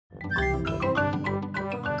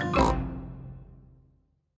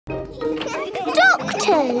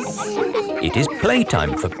tortoise. It is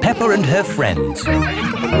playtime for Peppa and her friends.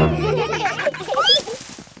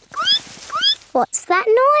 What's that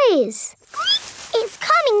noise? It's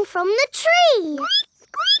coming from the tree.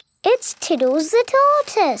 It's Tiddles the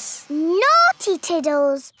tortoise. Naughty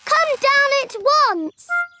Tiddles! Come down at once!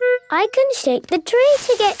 I can shake the tree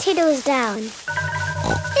to get Tiddles down. Is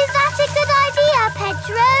that a good idea,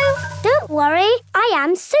 Pedro? Don't worry, I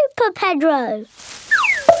am Super Pedro.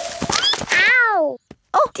 Ow!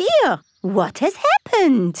 Oh dear, what has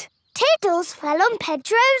happened? Tiddles fell on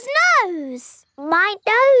Pedro's nose. My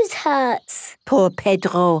nose hurts. Poor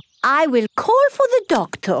Pedro. I will call for the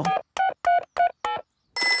doctor.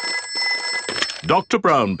 Dr.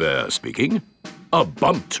 Brown Bear speaking. A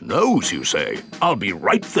bumped nose, you say? I'll be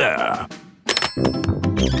right there.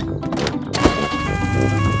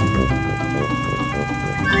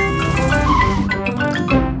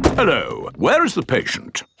 Hello. Where is the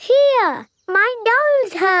patient? Here. My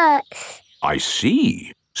nose hurts. I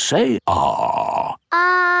see. Say ah.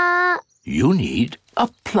 You need a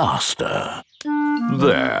plaster.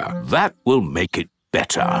 There. That will make it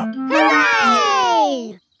better.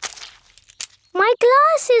 Hooray! My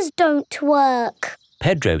glasses don't work.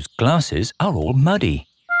 Pedro's glasses are all muddy.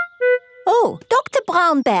 Oh, Dr.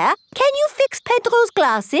 Brown Bear, can you fix Pedro's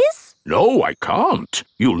glasses? No, I can't.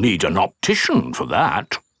 You'll need an optician for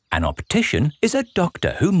that. An optician is a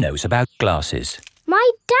doctor who knows about glasses.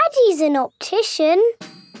 My daddy's an optician.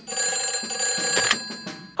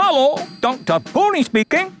 Hello, Dr. Pony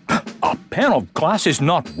speaking. A pair of glasses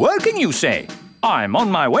not working, you say? I'm on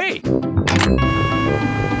my way.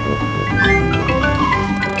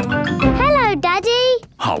 Hello, Daddy.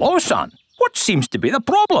 Hello, son. What seems to be the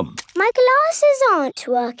problem? My glasses aren't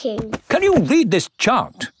working. Can you read this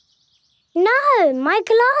chart? No, my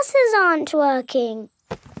glasses aren't working.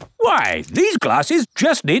 Why, these glasses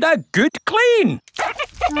just need a good clean.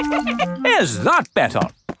 Is that better?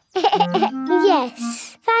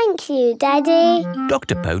 Yes. Thank you, Daddy.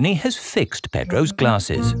 Dr. Pony has fixed Pedro's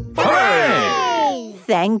glasses. Hooray!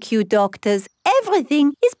 Thank you, doctors.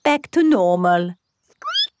 Everything is back to normal.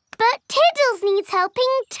 But Tiddles needs helping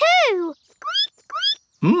too.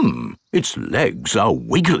 Its legs are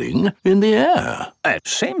wiggling in the air. It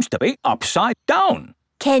seems to be upside down.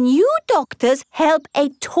 Can you doctors help a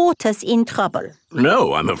tortoise in trouble?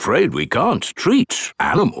 No, I'm afraid we can't treat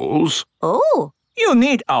animals. Oh. You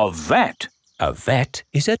need a vet. A vet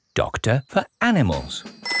is a doctor for animals.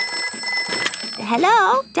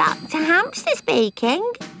 Hello, Dr. Hamster speaking.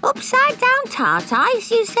 Upside down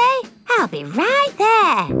tortoise, you say? I'll be right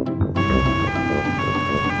there.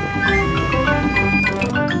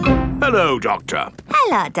 Hello, Doctor.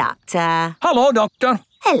 Hello, Doctor. Hello, Doctor.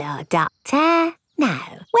 Hello, Doctor.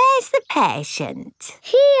 Now, where's the patient?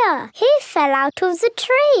 Here. He fell out of the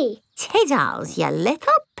tree. Tiddles, you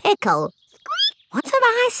little pickle. What have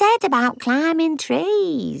I said about climbing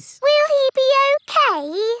trees? Will he be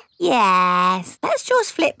okay? Yes, let's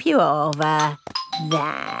just flip you over.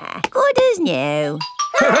 There, good as new.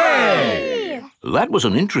 Hooray! That was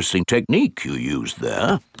an interesting technique you used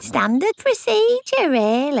there. Standard procedure,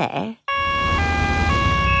 really.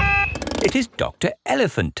 It is Dr.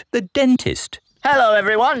 Elephant, the dentist. Hello,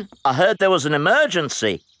 everyone. I heard there was an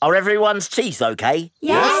emergency. Are everyone's teeth okay?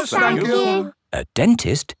 Yes, thank you. A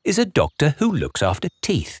dentist is a doctor who looks after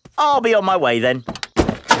teeth. I'll be on my way then.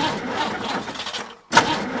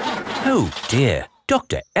 Oh dear,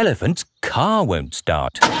 Dr. Elephant's car won't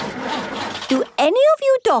start. Do any of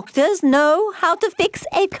you doctors know how to fix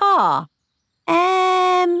a car?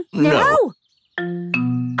 No.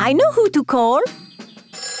 I know who to call.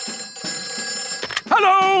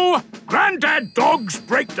 Hello! Grandad Dog's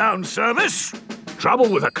breakdown service. Trouble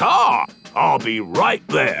with a car. I'll be right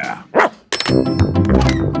there.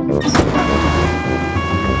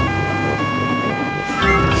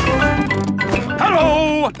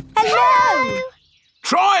 Hello! Hello!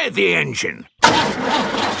 Try the engine.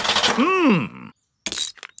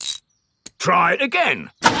 Try it again.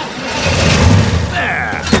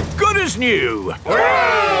 There! Good as new.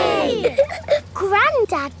 Hooray!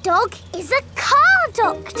 Grandad Dog is a car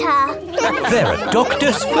doctor. There are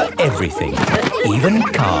doctors for everything, even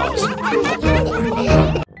cars.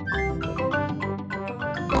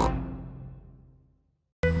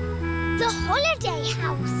 The holiday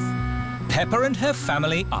house. Peppa and her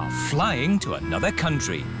family are flying to another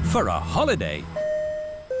country for a holiday.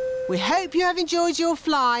 We hope you have enjoyed your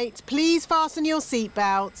flight. Please fasten your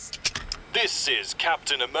seatbelts. This is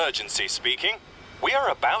Captain Emergency speaking. We are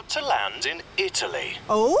about to land in Italy.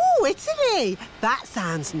 Oh, Italy! That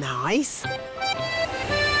sounds nice.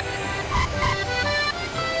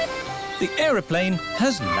 The aeroplane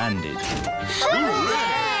has landed.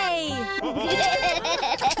 Hooray!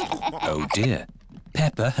 Oh dear,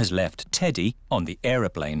 Peppa has left Teddy on the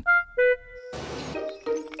aeroplane.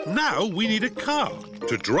 Now we need a car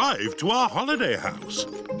to drive to our holiday house.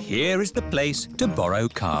 Here is the place to borrow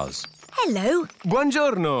cars. Hello.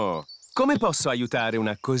 Buongiorno. Come posso aiutare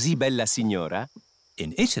una così bella signora?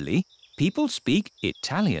 In Italy, people speak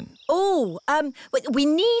Italian. Oh, we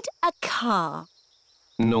need a car.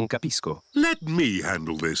 Non capisco. Let me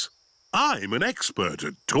handle this. I'm an expert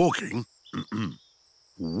at talking.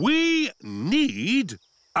 We need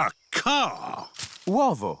a car.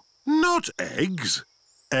 Uovo. Not eggs.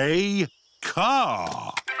 A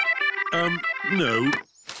car. No.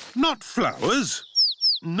 Not flowers.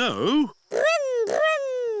 No. Brum,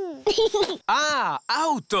 brum. Ah,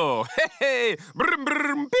 auto. Hey, brum,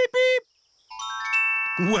 brum, beep, beep.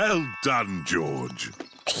 Well done, George.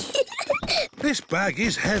 This bag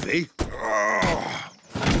is heavy.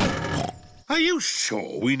 Are you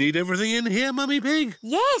sure we need everything in here, Mummy Pig?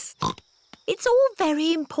 Yes. It's all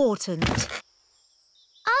very important.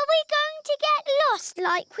 Are we going to get lost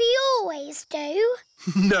like we always do?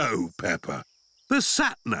 No, Peppa. The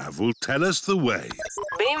sat-nav will tell us the way.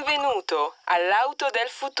 Benvenuto all'auto del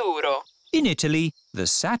futuro. In Italy, the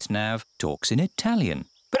sat-nav talks in Italian.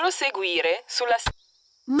 Proseguire sulla...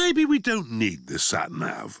 Maybe we don't need the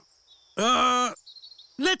sat-nav.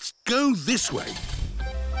 Let's go this way.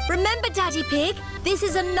 Remember, Daddy Pig, this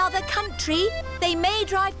is another country. They may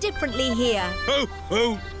drive differently here.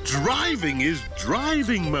 Oh, driving is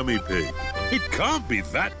driving, Mummy Pig. It can't be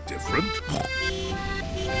that different.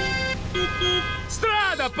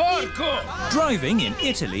 Strada, porco! Driving in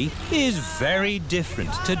Italy is very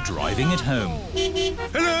different to driving at home.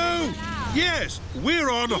 Hello! Yes,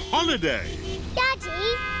 we're on holiday.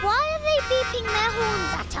 Daddy, why are they beeping their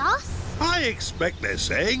horns at us? I expect they're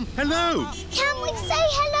saying hello. Can we say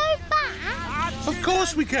hello back? Of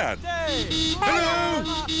course we can. Hello!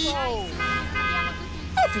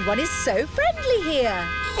 Everyone is so friendly here.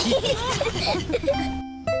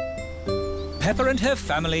 Peppa and her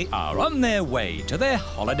family are on their way to their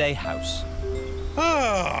holiday house.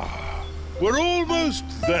 We're almost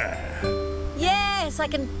there. Yes, I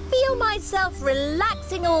can feel myself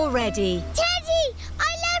relaxing already. Teddy!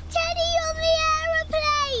 I left Teddy on the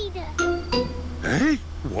aeroplane! Eh?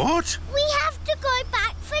 What? We have to go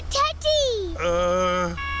back for Teddy!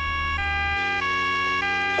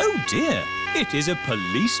 Oh dear, it is a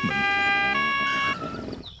policeman.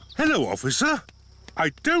 Hello, officer.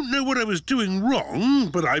 I don't know what I was doing wrong,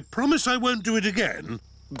 but I promise I won't do it again.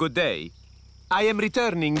 Good day. I am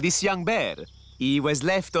returning this young bear. He was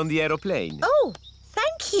left on the aeroplane. Oh,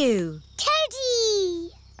 thank you.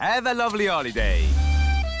 Teddy! Have a lovely holiday.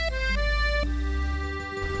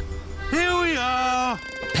 Here we are.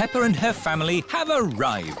 Peppa and her family have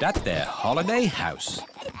arrived at their holiday house.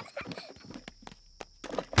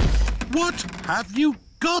 What have you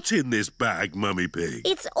got in this bag, Mummy Pig?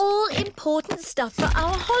 It's all important stuff for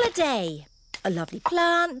our holiday. A lovely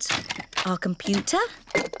plant, our computer,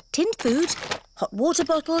 tinned food, hot water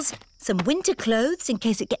bottles, some winter clothes in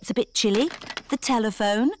case it gets a bit chilly, the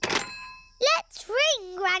telephone. Let's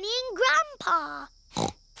ring Granny and Grandpa.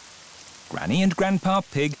 Granny and Grandpa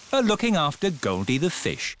Pig are looking after Goldie the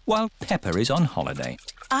fish while Peppa is on holiday.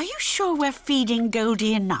 Are you sure we're feeding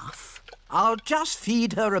Goldie enough? I'll just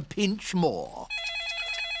feed her a pinch more.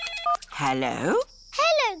 Hello?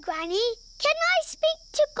 Hello, Granny. Can I speak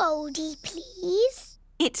to Goldie, please?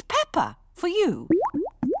 It's Peppa, for you.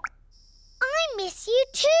 I miss you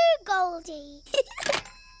too, Goldie.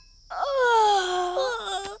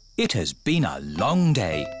 It has been a long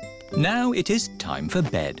day. Now it is time for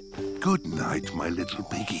bed. Good night, my little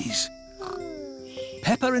piggies.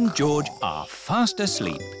 Peppa and George are fast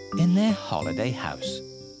asleep in their holiday house.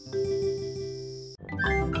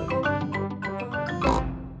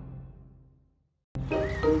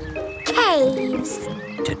 Caves.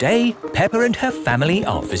 Today, Peppa and her family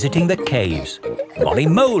are visiting the caves. Molly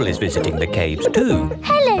Mole is visiting the caves too.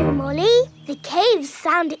 Hello, Molly. The caves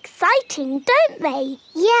sound exciting, don't they?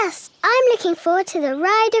 Yes, I'm looking forward to the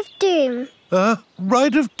Ride of Doom.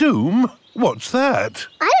 Ride of Doom? What's that?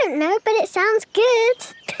 I don't know, but it sounds good.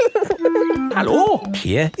 Hello,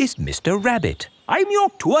 Here is Mr. Rabbit. I'm your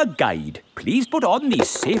tour guide. Please put on these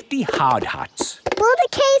safety hard hats. Will the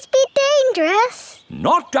caves be dangerous?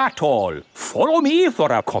 Not at all. Follow me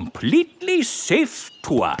for a completely safe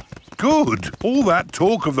tour. Good. All that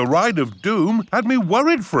talk of the Ride of Doom had me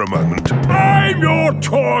worried for a moment. I'm your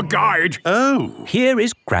tour guide. Oh. Here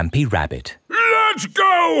is Grampy Rabbit. Let's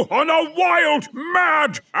go on a wild,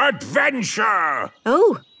 mad adventure.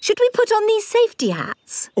 Oh, Should we put on these safety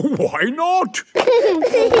hats? Why not?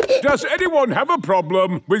 Does anyone have a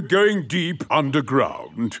problem with going deep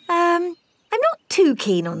underground? I'm not too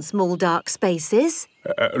keen on small dark spaces.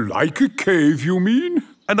 Like a cave, you mean?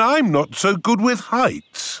 And I'm not so good with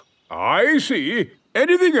heights. I see.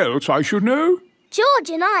 Anything else I should know? George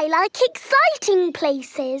and I like exciting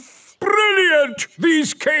places. Brilliant!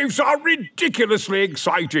 These caves are ridiculously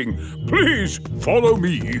exciting. Please follow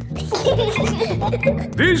me.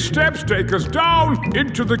 These steps take us down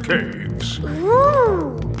into the caves.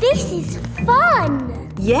 Ooh, this is fun.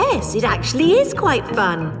 Yes, it actually is quite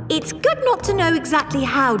fun. It's good not to know exactly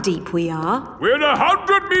how deep we are. We're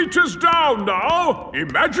 100 meters down now.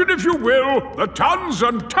 Imagine, if you will, the tons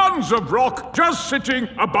and tons of rock just sitting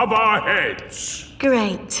above our heads.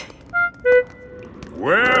 Great.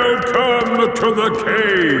 Welcome to the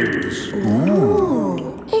caves.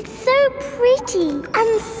 Ooh, it's so pretty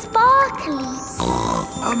and sparkly.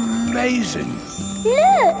 Amazing.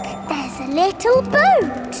 Look, there's a little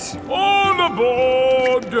boat. All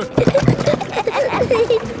aboard!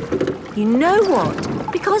 You know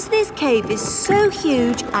what? Because this cave is so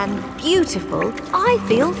huge and beautiful, I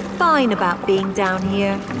feel fine about being down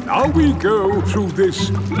here. Now we go through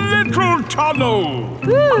this little tunnel.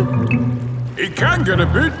 It can get a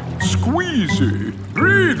bit squeezy.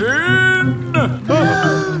 Breathe in.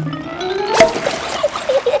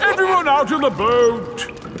 Everyone out of the boat.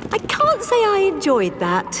 I can't say I enjoyed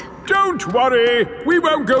that. Don't worry, we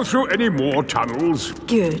won't go through any more tunnels.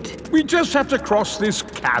 Good. We just have to cross this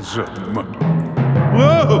chasm.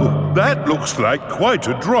 Whoa, that looks like quite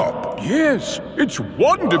a drop. Yes, it's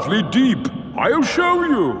wonderfully deep. I'll show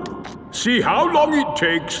you. See how long it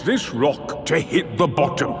takes this rock to hit the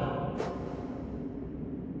bottom.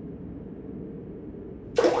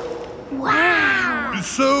 Wow!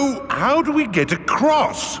 So, how do we get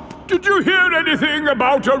across? Did you hear anything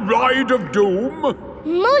about a ride of doom?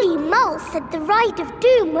 Molly Mole said the ride of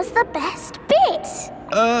doom was the best bit.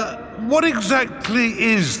 What exactly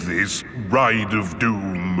is this ride of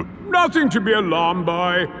doom? Nothing to be alarmed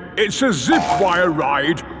by. It's a zip wire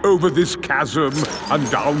ride over this chasm and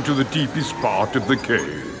down to the deepest part of the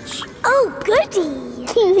caves. Oh, goody!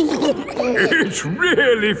 It's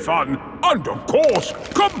really fun and, of course,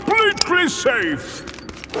 completely safe.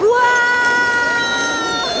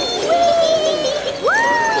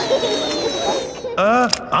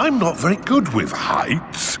 I'm not very good with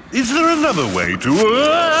heights. Is there another way to... See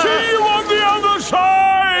you on the other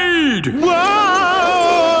side!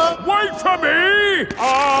 Whoa! Wait for me!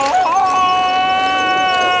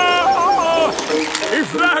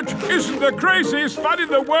 If that isn't the craziest fun in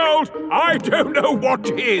the world, I don't know what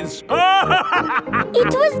is.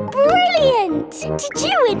 It was brilliant! Did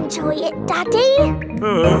you enjoy it, Daddy?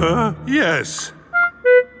 Yes.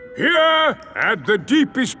 Here, at the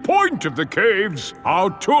deepest point of the caves, our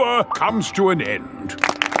tour comes to an end.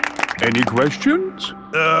 Any questions?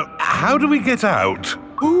 How do we get out?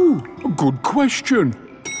 Oh, a good question.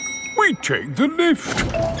 We take the lift.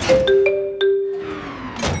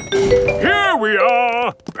 Here we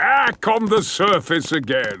are, back on the surface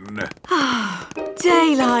again.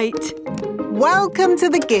 Daylight. Welcome to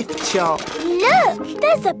the gift shop. Look,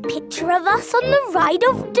 there's a picture of us on the ride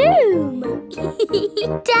of doom.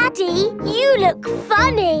 Daddy, you look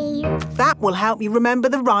funny. That will help you remember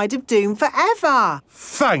the ride of doom forever.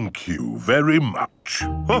 Thank you very much.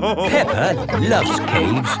 Peppa loves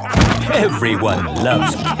caves. Everyone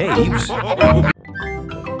loves caves.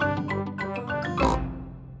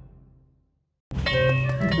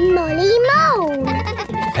 Molly Mole.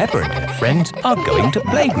 Peppa and her friends are going to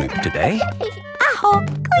playgroup today. Aho!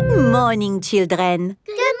 Good morning, children.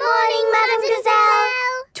 Good morning, Madame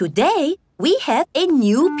Gazelle. Today, we have a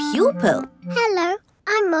new pupil. Hello,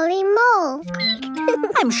 I'm Molly Mole.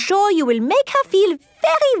 I'm sure you will make her feel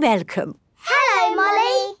very welcome. Hello,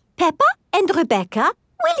 Molly. Peppa and Rebecca,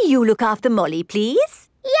 will you look after Molly, please?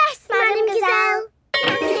 Yes, Madame Gazelle.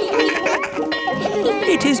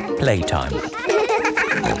 It is playtime.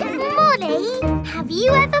 Molly, have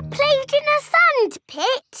you ever played in a sand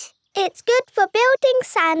pit? It's good for building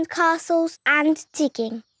sand castles and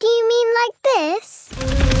digging. Do you mean like this?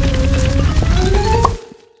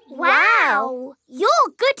 Wow! You're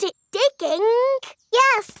good at digging.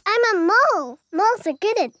 Yes, I'm a mole. Moles are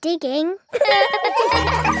good at digging.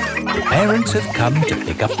 Parents have come to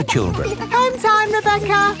pick up the children. Home time,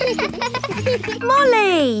 Rebecca.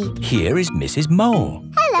 Molly! Here is Mrs. Mole.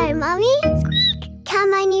 Hello, Mummy. Can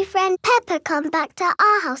my new friend Peppa come back to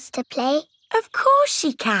our house to play? Of course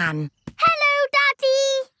she can. Hello,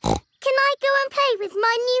 Daddy. Can I go and play with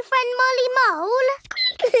my new friend Molly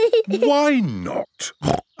Mole? Why not?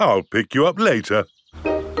 I'll pick you up later.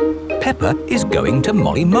 Peppa is going to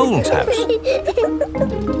Molly Mole's house.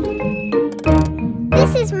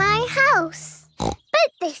 This is my house. But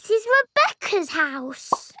this is Rebecca's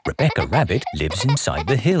house. Rebecca Rabbit lives inside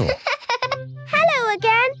the hill. Hello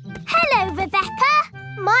again. Hello, Rebecca.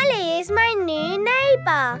 Molly is my new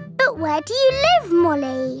neighbour. But where do you live,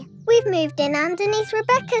 Molly? We've moved in underneath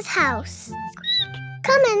Rebecca's house.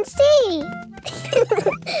 Come and see.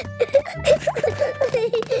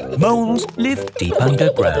 Moles live deep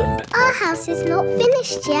underground. Our house is not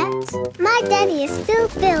finished yet. My daddy is still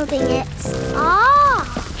building it. Ah!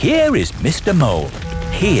 Here is Mr. Mole.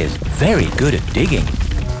 He is very good at digging.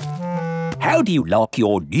 How do you like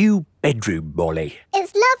your new bedroom, Molly?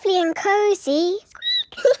 It's lovely and cosy.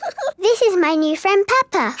 This is my new friend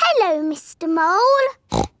Peppa. Hello, Mr.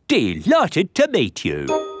 Mole. Delighted to meet you.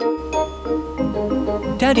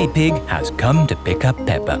 Daddy Pig has come to pick up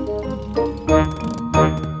Peppa.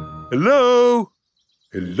 Hello?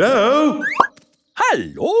 Hello?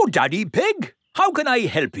 Hello, Daddy Pig. How can I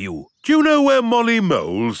help you? Do you know where Molly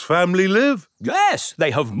Mole's family live? Yes,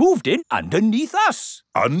 they have moved in underneath us.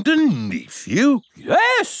 Underneath you?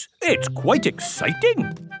 Yes, it's quite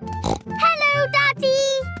exciting. Hello,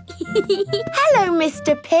 Daddy. Hello,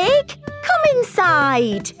 Mr. Pig. Come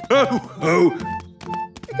inside. Oh.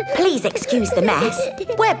 Please excuse the mess.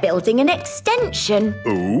 We're building an extension.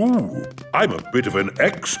 Oh, I'm a bit of an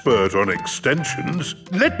expert on extensions.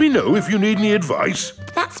 Let me know if you need any advice.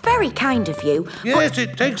 That's very kind of you. Yes,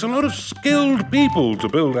 it takes a lot of skilled people to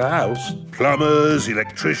build a house. Plumbers,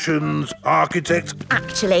 electricians, architects.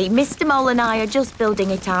 Actually, Mr. Mole and I are just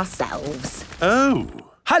building it ourselves. Oh.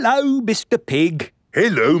 Hello, Mr. Pig.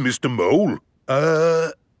 Hello, Mr. Mole.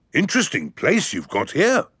 Interesting place you've got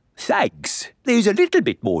here. Thanks. There's a little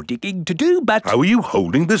bit more digging to do, but... How are you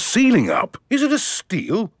holding the ceiling up? Is it a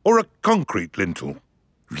steel or a concrete lintel?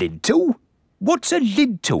 Lintel? What's a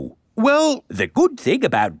lintel? Well, the good thing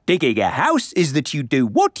about digging a house is that you do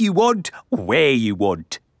what you want, where you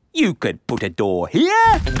want. You could put a door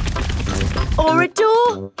here. Or a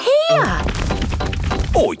door here.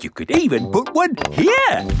 Or you could even put one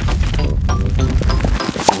here.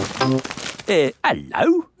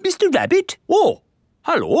 Hello, Mr. Rabbit. Oh,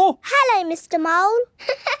 hello. Hello, Mr.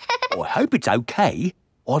 Mole. I hope it's okay.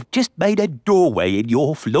 I've just made a doorway in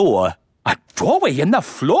your floor. A doorway in the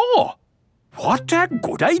floor? What a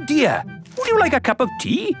good idea. Would you like a cup of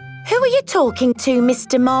tea? Who are you talking to,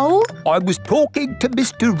 Mr. Mole? I was talking to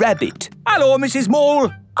Mr. Rabbit. Hello, Mrs.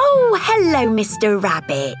 Mole. Oh, hello, Mr.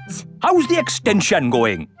 Rabbit. How's the extension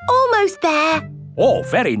going? Almost there. Oh,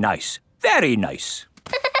 very nice. Very nice.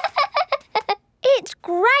 It's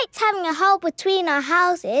great having a hole between our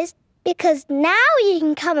houses because now you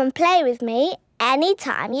can come and play with me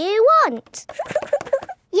anytime you want.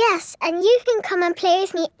 Yes, and you can come and play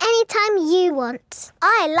with me anytime you want.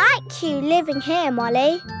 I like you living here,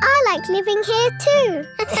 Molly. I like living here too.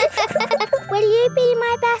 Will you be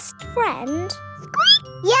my best friend?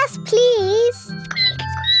 Yes, please.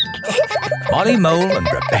 Molly Mole and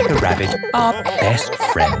Rebecca Rabbit are best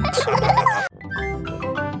friends.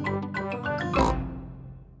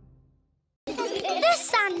 The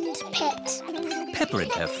sand pit. Peppa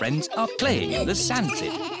and her friends are playing in the sand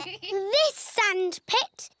pit. This sand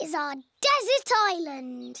pit is our desert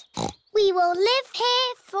island. We will live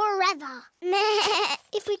here forever.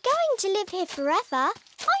 If we're going to live here forever, I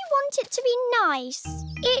want it to be nice.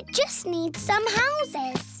 It just needs some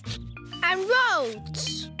houses. And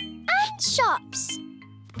roads. And shops.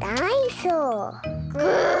 Dinosaur.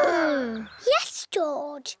 Yes,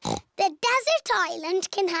 George. The desert island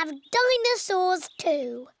can have dinosaurs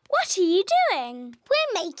too. What are you doing?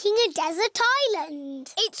 We're making a desert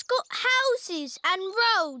island. It's got houses and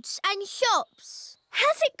roads and shops.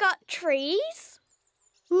 Has it got trees?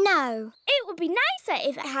 No. It would be nicer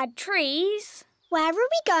if it had trees. Where are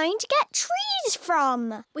we going to get trees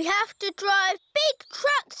from? We have to drive big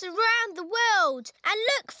trucks around the world and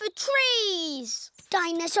look for trees.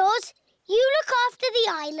 Dinosaurs, you look after the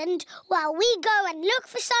island while we go and look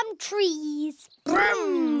for some trees.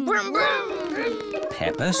 Brum, brum, brum.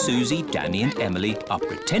 Peppa, Suzy, Danny and Emily are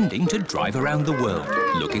pretending to drive around the world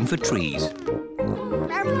looking for trees.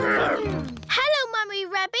 Hello, Mummy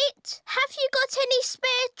Rabbit. Have you got any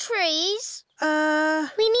spare trees?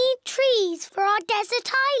 We need trees for our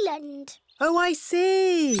desert island. Oh, I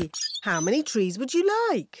see. How many trees would you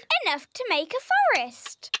like? Enough to make a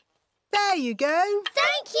forest. There you go.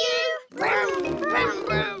 Thank you. Brum, brum,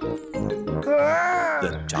 brum.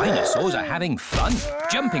 The dinosaurs are having fun,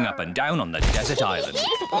 jumping up and down on the desert island.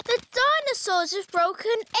 The dinosaurs have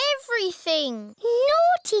broken everything.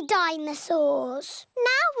 Naughty dinosaurs.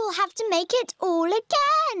 Now we'll have to make it all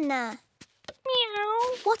again.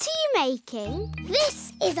 Meow. What are you making?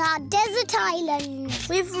 This is our desert island.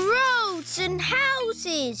 With roads and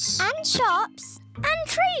houses. And shops. And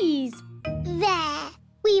trees. There.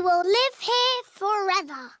 We will live here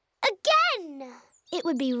forever. Again. It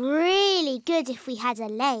would be really good if we had a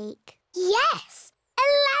lake. Yes, a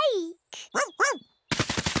lake.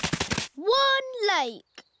 One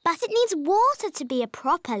lake. But it needs water to be a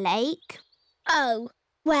proper lake. Oh,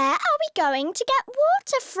 where are we going to get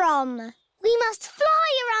water from? We must fly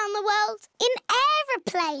around the world in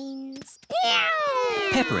aeroplanes.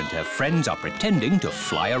 Meow! Peppa and her friends are pretending to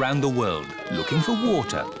fly around the world, looking for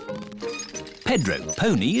water. Pedro the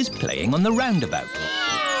pony is playing on the roundabout.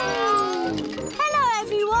 Hello,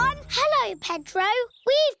 everyone. Hello, Pedro.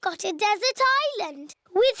 We've got a desert island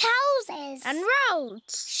with houses. And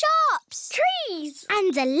roads. Shops. Trees.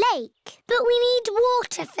 And a lake. But we need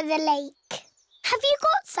water for the lake. Have you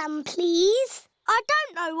got some, please? I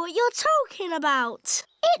don't know what you're talking about.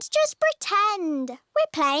 It's just pretend.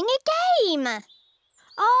 We're playing a game.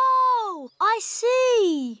 Oh, I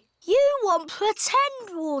see. You want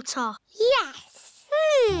pretend water? Yes.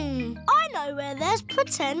 I know where there's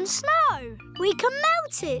pretend snow. We can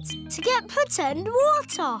melt it to get pretend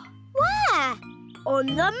water. Where? On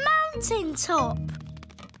the mountain top.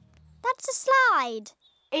 That's a slide.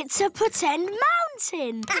 It's a pretend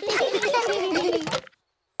mountain.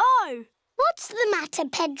 Oh. What's the matter,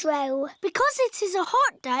 Pedro? Because it is a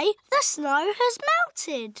hot day, the snow has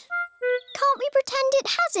melted. Can't we pretend it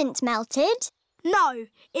hasn't melted? No,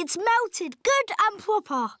 it's melted good and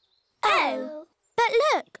proper. Oh. But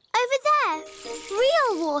look, over there,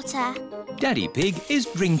 real water. Daddy Pig is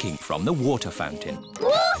drinking from the water fountain.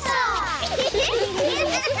 Water!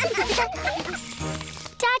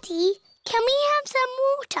 Daddy, can we have some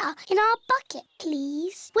water in our bucket,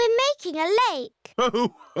 please? We're making a lake.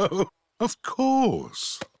 Oh, of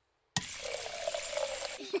course.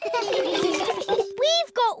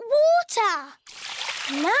 We've got water.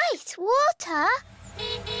 Nice water.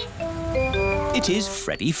 It is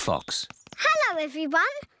Freddy Fox. Hello, everyone.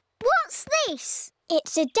 What's this?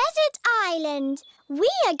 It's a desert island. We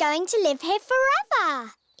are going to live here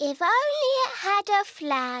forever. If only it had a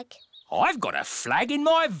flag. I've got a flag in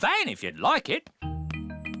my van if you'd like it.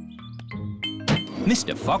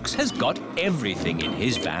 Mr. Fox has got everything in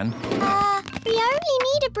his van. We only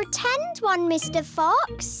need a pretend one, Mr.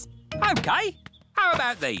 Fox. OK. How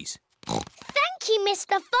about these? Thank you,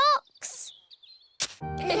 Mr. Fox.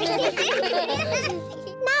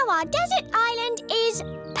 Now our desert island is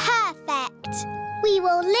perfect. We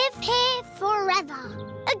will live here forever.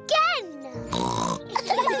 Again.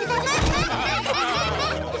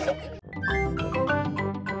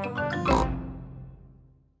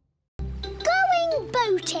 Going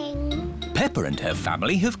boating. Peppa and her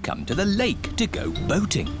family have come to the lake to go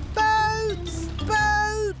boating. Boats!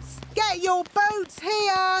 Boats! Get your boats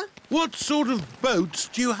here! What sort of boats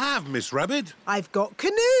do you have, Miss Rabbit? I've got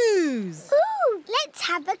canoes. Ooh, let's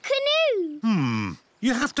have a canoe.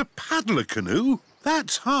 You have to paddle a canoe?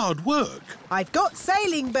 That's hard work. I've got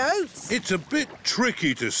sailing boats. It's a bit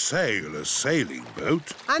tricky to sail a sailing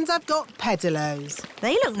boat. And I've got pedalos.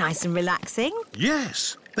 They look nice and relaxing.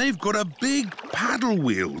 Yes, they've got a big paddle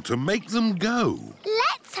wheel to make them go.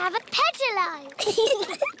 Let's have a pedalo.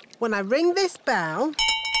 When I ring this bell,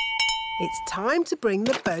 it's time to bring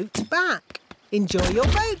the boat back. Enjoy your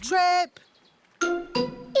boat trip.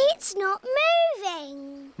 It's not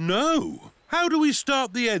moving. No. How do we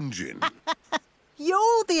start the engine?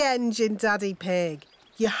 You're the engine, Daddy Pig.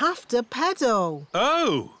 You have to pedal.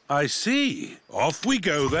 Oh, I see. Off we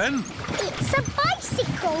go then. It's a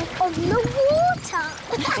bicycle on the water.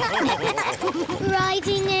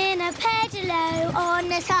 Riding in a pedalo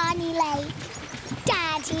on a sunny lake.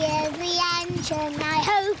 Daddy is the engine. I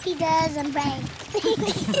hope he doesn't break.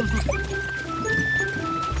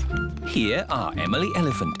 Here are Emily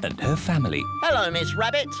Elephant and her family. Hello, Miss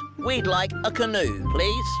Rabbit. We'd like a canoe,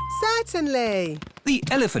 please. Certainly. The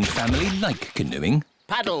elephant family like canoeing.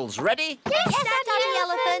 Paddles ready? Yes, Daddy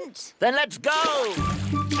Elephant. Then let's go.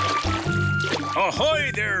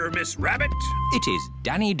 Ahoy there, Miss Rabbit. It is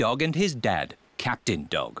Danny Dog and his dad, Captain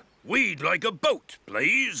Dog. We'd like a boat,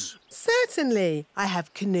 please. Certainly. I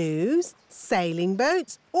have canoes, sailing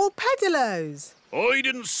boats or pedalos. I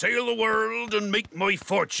didn't sail the world and make my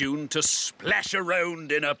fortune to splash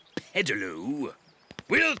around in a pedalo.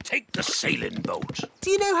 We'll take the sailing boat.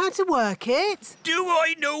 Do you know how to work it? Do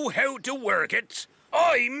I know how to work it?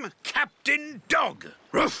 I'm Captain Dog.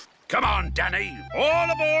 Ruff! Come on, Danny.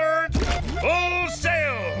 All aboard! Full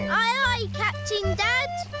sail! Aye, aye, Captain Dad.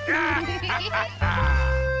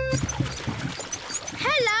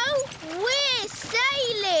 Hello, we're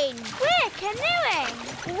sailing. We're canoeing.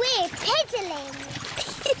 We're pedalling.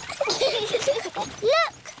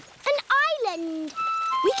 Look, an island.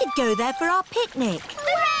 We could go there for our picnic.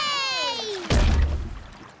 Hooray!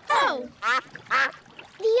 Oh.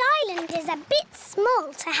 The island is a bit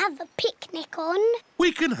small to have a picnic on.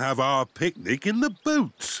 We can have our picnic in the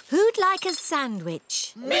boat. Who'd like a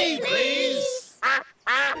sandwich? Me, please.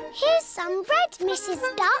 Here's some bread, Mrs.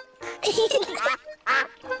 Duck.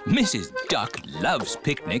 Mrs. Duck loves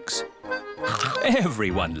picnics.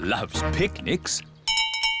 Everyone loves picnics.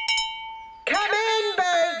 Come in,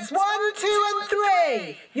 boats. 1, 2 and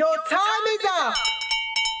 3. Your time is up.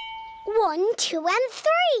 1, 2 and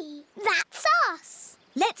 3. That's us.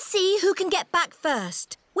 Let's see who can get back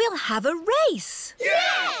first. We'll have a race.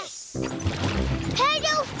 Yes!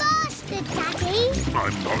 Pedal faster, Daddy.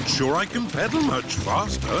 I'm not sure I can pedal much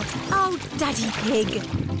faster. Oh, Daddy Pig.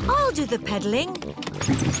 I'll do the pedalling.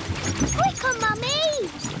 Quicker, Mummy.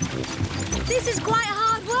 This is quite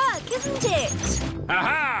hard work, isn't it?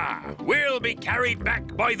 Aha! We'll be carried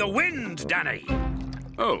back by the wind, Danny.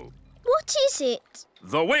 Oh. What is it?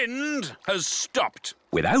 The wind has stopped.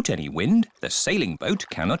 Without any wind, the sailing boat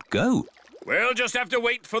cannot go. We'll just have to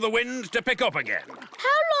wait for the wind to pick up again.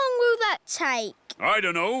 How long will that take? I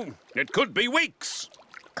don't know. It could be weeks.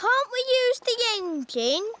 Can't we use the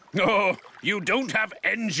engine? Oh, you don't have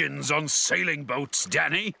engines on sailing boats,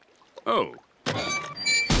 Danny. Oh.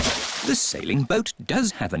 The sailing boat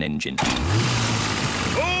does have an engine.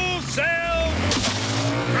 Full sail!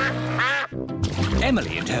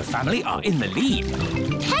 Emily and her family are in the lead.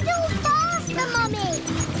 Pedal faster, Mummy.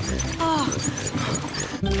 Oh.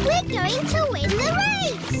 We're going to win the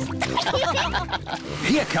race.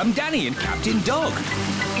 Here come Danny and Captain Dog.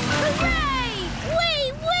 Hooray!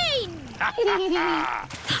 We win!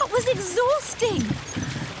 That was exhausting.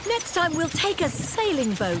 Next time we'll take a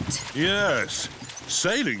sailing boat. Yes.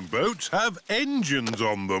 Sailing boats have engines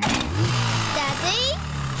on them. Daddy?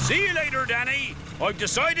 See you later, Danny. I've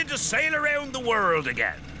decided to sail around the world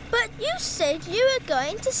again. But you said you were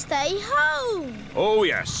going to stay home. Oh,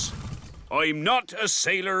 yes. I'm not a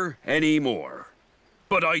sailor anymore.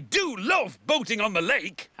 But I do love boating on the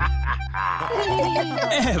lake.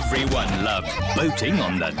 Everyone loves boating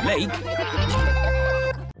on the lake.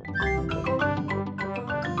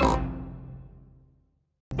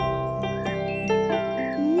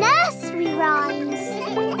 Nursery rhymes.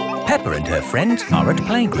 Peppa and her friends are at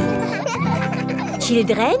playgroup.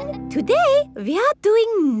 Children, today we are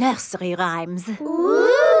doing nursery rhymes.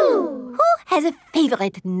 Ooh! Who has a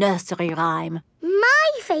favourite nursery rhyme?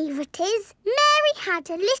 My favourite is Mary Had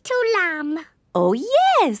a Little Lamb. Oh,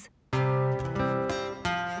 yes!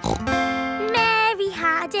 Mary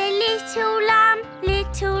had a little lamb,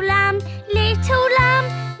 little lamb, little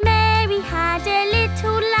lamb. Mary had a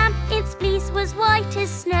little lamb, its fleece was white as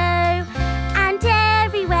snow. And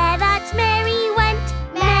everywhere that Mary went,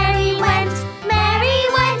 Mary went, Mary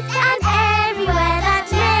went. And everywhere that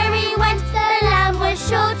Mary went, the lamb was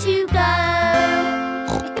sure to go.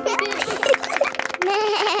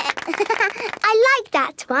 I like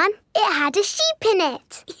that one. It had a sheep in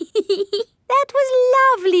it. That was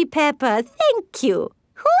lovely, Peppa. Thank you.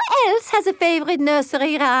 Who else has a favourite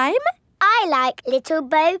nursery rhyme? I like Little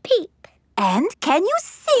Bo Peep. And can you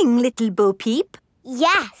sing Little Bo Peep?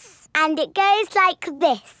 Yes, and it goes like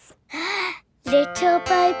this. Little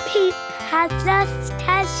Bo Peep has lost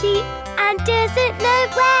her sheep and doesn't know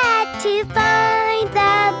where to find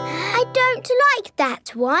them. I don't like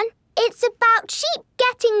that one. It's about sheep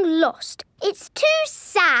getting lost. It's too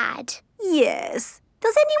sad. Yes.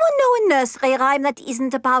 Does anyone know a nursery rhyme that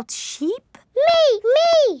isn't about sheep?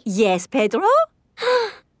 Me! Yes, Pedro?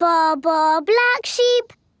 Ba ba black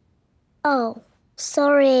sheep. Oh,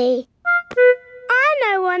 sorry. I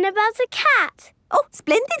know one about a cat. Oh,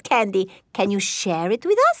 splendid, Candy. Can you share it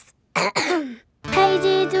with us? Hey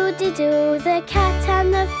diddle diddle, the cat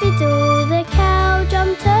and the fiddle, the cow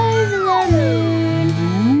jumped over the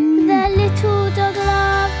moon. The little dog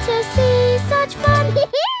loved to see such fun, and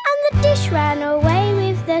the dish ran away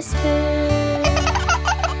with the spoon.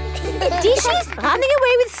 Dishes running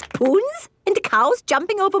away with spoons and cows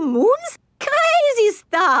jumping over moons? Crazy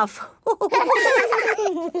stuff.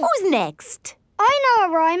 Who's next? I know a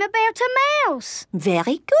rhyme about a mouse.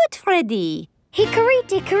 Very good, Freddy. Hickory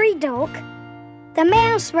dickory dock, the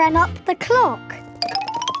mouse ran up the clock.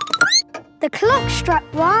 The clock struck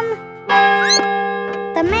 1,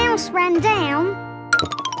 the mouse ran down.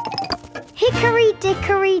 Hickory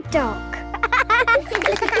dickory dock.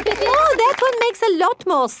 Oh, that one makes a lot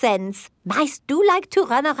more sense. Mice do like to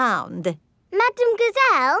run around. Madam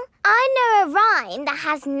Gazelle, I know a rhyme that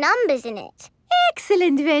has numbers in it.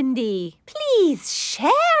 Excellent, Wendy. Please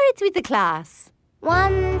share it with the class.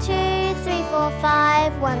 1, 2, 3, 4,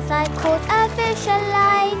 5. Once I caught a fish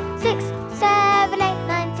alive. 6, 7, 8,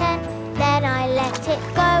 9, 10. Then I let it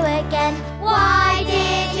go again. Why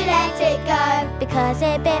did you let it go? Because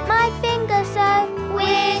it bit my finger so.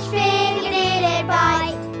 Which finger did it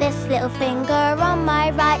bite? This little finger on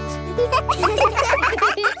my right.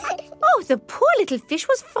 Oh, the poor little fish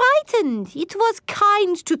was frightened. It was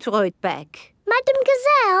kind to throw it back. Madam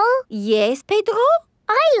Gazelle? Yes, Pedro?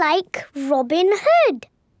 I like Robin Hood.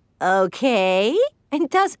 Okay. And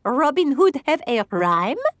does Robin Hood have a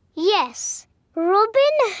rhyme? Yes.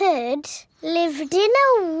 Robin Hood lived in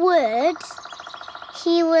a wood.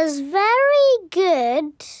 He was very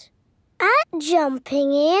good at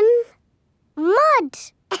jumping in mud.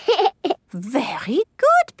 Very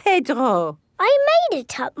good, Pedro. I made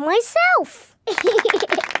it up myself.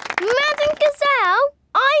 Madam Gazelle,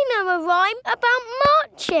 I know a rhyme about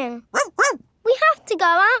marching. We have to go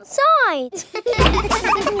outside.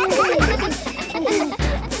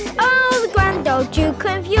 Oh, the grand old Duke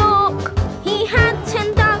of York, he had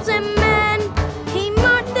 10,000 men. He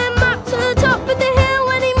marched them up to the top of the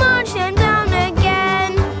hill and he marched them down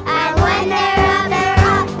again. And when they're up, they're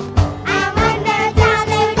up. And when they're down,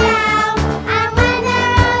 they're down. And when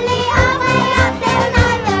they're only halfway up, they're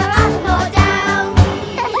neither up nor down.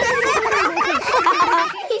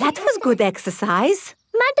 That was good exercise.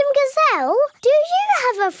 Madam Gazelle, do you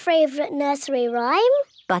have a favourite nursery rhyme?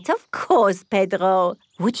 But of course, Pedro.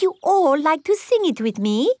 Would you all like to sing it with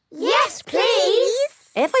me? Yes, please.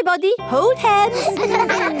 Everybody, hold hands.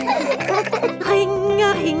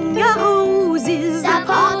 Ring-a-ring-a-roses, a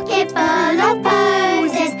pocket full of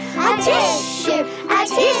posies, a tissue,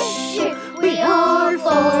 we all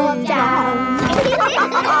fall down.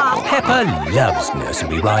 Peppa loves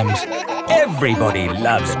nursery rhymes. Everybody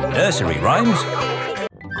loves nursery rhymes.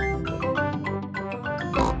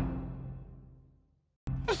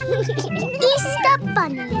 Easter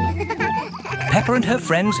Bunny. Peppa and her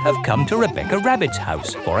friends have come to Rebecca Rabbit's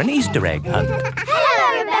house for an Easter egg hunt.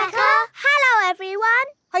 Hello, Rebecca. Hello, everyone.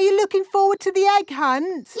 Are you looking forward to the egg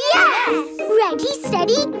hunt? Yes! Ready,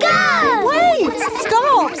 steady, go! Wait!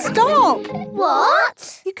 Stop!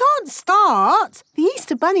 What? You can't start. The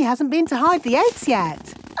Easter Bunny hasn't been to hide the eggs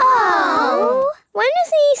yet. Oh! When is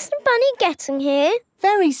the Easter Bunny getting here?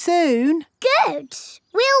 Very soon. Good.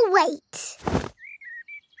 We'll wait.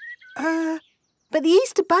 But the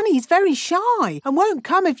Easter Bunny is very shy and won't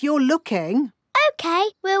come if you're looking. OK,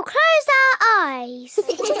 we'll close our eyes.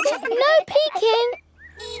 No peeking.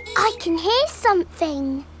 I can hear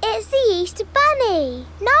something. It's the Easter Bunny.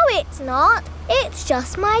 No, it's not. It's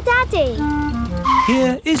just my daddy.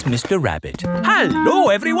 Here is Mr. Rabbit. Hello,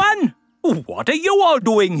 everyone. What are you all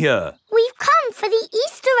doing here? We've come for the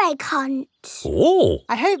Easter egg hunt. Oh.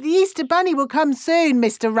 I hope the Easter Bunny will come soon,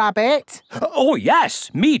 Mr. Rabbit. Oh,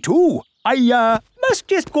 yes, me too. I must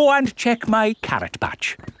just go and check my carrot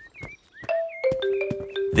patch.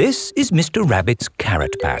 This is Mr. Rabbit's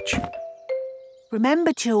carrot patch.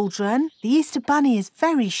 Remember, children, the Easter Bunny is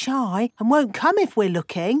very shy and won't come if we're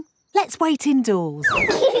looking. Let's wait indoors.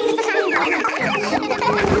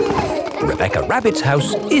 Rebecca Rabbit's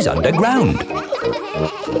house is underground.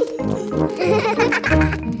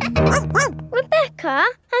 Rebecca,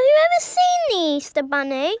 have you ever seen the Easter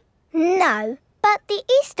Bunny? No, but the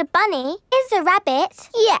Easter Bunny is a rabbit.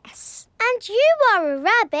 Yes. And you are a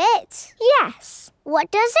rabbit. Yes.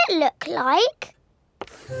 What does it look like?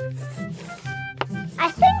 I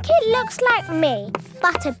think it looks like me,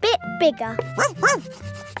 but a bit bigger.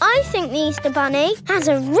 I think the Easter Bunny has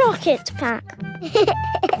a rocket pack.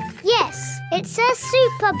 Yes, it's a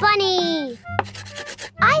super bunny.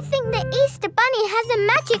 I think the Easter Bunny has a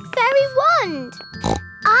magic fairy wand.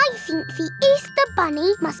 I think the Easter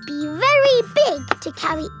Bunny must be very big to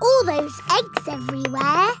carry all those eggs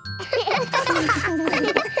everywhere.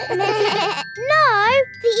 No,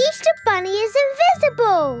 the Easter Bunny is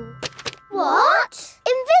invisible. What?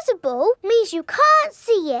 Invisible means you can't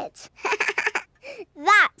see it.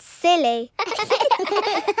 That's silly.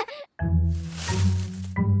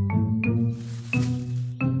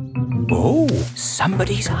 Oh,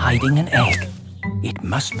 somebody's hiding an egg. It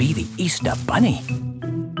must be the Easter Bunny.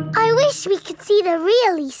 I wish we could see the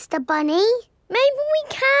real Easter Bunny. Maybe we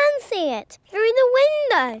can see it through the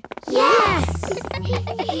window. Yes!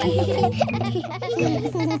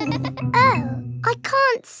 Oh, I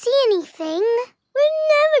can't see anything. We're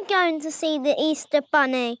never going to see the Easter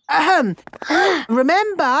Bunny.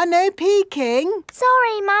 Remember, no peeking.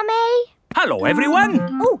 Sorry, Mummy. Hello,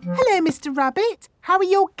 everyone. Oh, hello, Mr. Rabbit. How are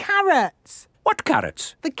your carrots? What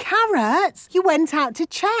carrots? The carrots? You went out to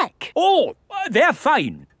check. Oh, they're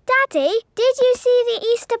fine. Daddy, did you see the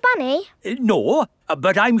Easter Bunny? No,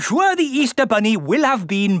 but I'm sure the Easter Bunny will have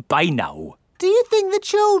been by now. Do you think the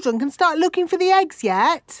children can start looking for the eggs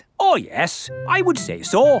yet? Oh, yes, I would say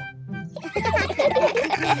so.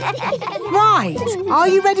 Right, are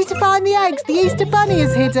you ready to find the eggs the Easter Bunny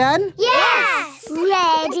has hidden? Yes!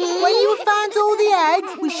 Ready? When you have found all the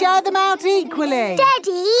eggs, we share them out equally.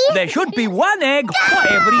 Steady! There should be one egg for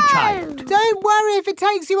every child. Don't worry if it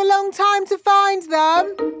takes you a long time to find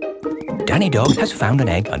them. Danny Dog has found an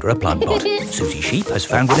egg under a plant pot. Suzy Sheep has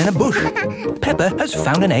found one in a bush. Peppa has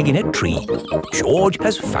found an egg in a tree. George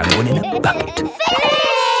has found one in a bucket.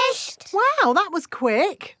 Finished! Wow, that was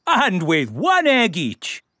quick. And with one egg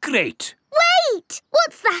each. Great. Wait!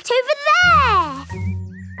 What's that over there?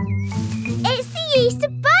 It's the Easter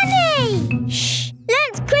Bunny! Shh!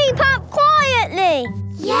 Let's creep up quietly!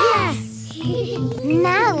 Yes!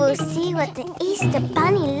 Now we'll see what the Easter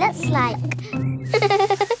Bunny looks like.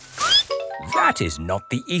 That is not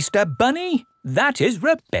the Easter Bunny. That is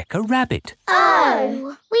Rebecca Rabbit.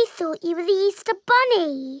 Oh! We thought you were the Easter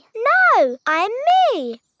Bunny. No, I'm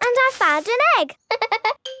me. And I found an egg.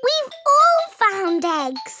 We've all found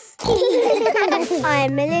eggs.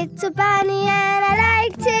 I'm a little bunny and I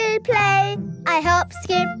like to play. I hop,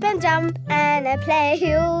 skip and jump and I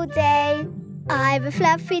play all day. I've a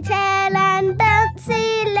fluffy tail and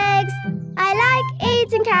bouncy legs. I like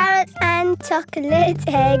eating carrots and chocolate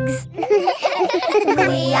eggs.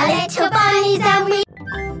 We are little bunnies and we...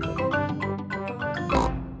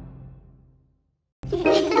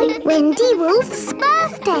 Wendy Wolf's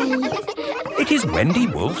birthday. It is Wendy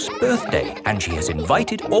Wolf's birthday, and she has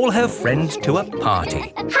invited all her friends to a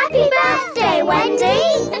party. Happy birthday, Wendy!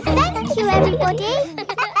 Thank you, everybody.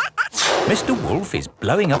 Mr. Wolf is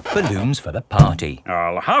blowing up balloons for the party.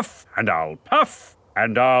 I'll huff and I'll puff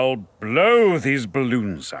and I'll blow these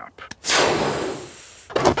balloons up.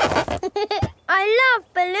 I love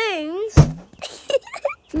balloons.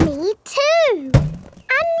 Me too.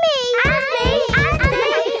 And me. And me. And me.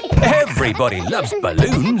 Everybody loves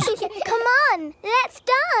balloons. Come on, let's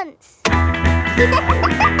dance.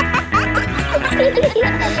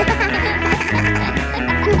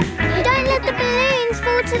 Don't let the balloons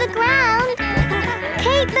fall to the ground.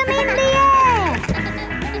 Keep them in the air.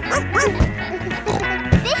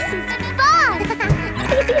 This is fun.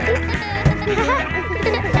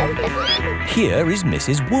 Here is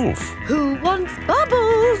Mrs. Wolf. Who wants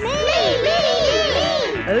bubbles? Me.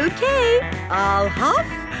 Okay, I'll huff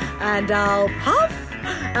and I'll puff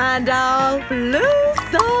and I'll blow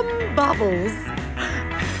some bubbles.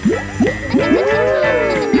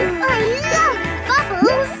 I love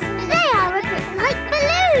bubbles. They are a bit like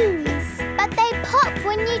balloons, but they pop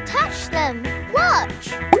when you touch them.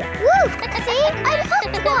 Watch. Woo! See, I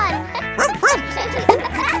popped one.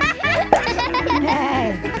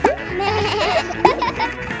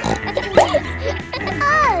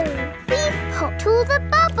 Oh, we've popped all the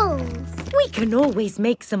bubbles. We can always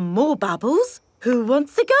make some more bubbles. Who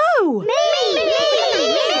wants to go? Me!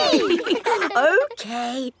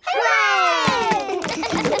 Okay. Hooray!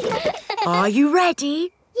 Are you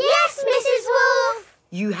ready? Yes, Mrs. Wolf.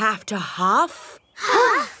 You have to huff.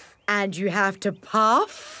 Huff. And you have to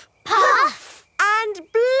puff. Puff. And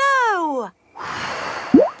blow.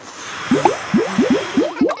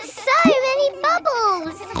 So many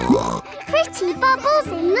bubbles. Pretty bubbles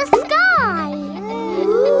in the sky.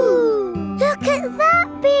 Ooh. Look at that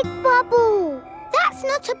big bubble. That's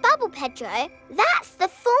not a bubble, Pedro. That's the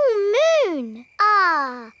full moon.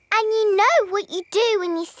 Ah, and you know what you do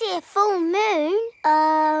when you see a full moon?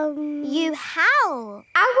 You howl.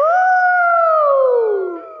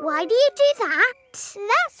 Ahoo! Why do you do that?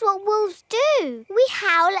 That's what wolves do. We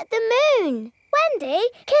howl at the moon. Wendy,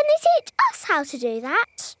 can you teach us how to do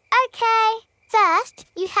that? Okay. First,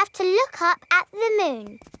 you have to look up at the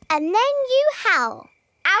moon. And then you howl.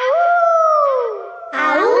 Ahoo!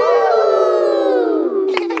 Ahoo!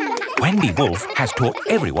 Wendy Wolf has taught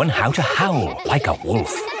everyone how to howl like a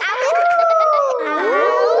wolf.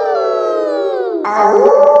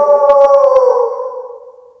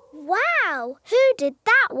 Wow, who did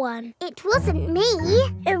that one? It wasn't me.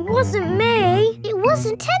 It wasn't me. It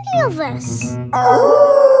wasn't any of us. It's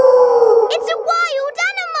a wild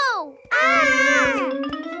animal.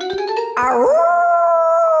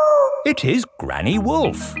 It is Granny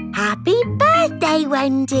Wolf. Happy birthday,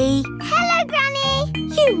 Wendy. Hello, Granny.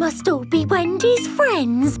 You must all be Wendy's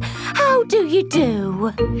friends. How do you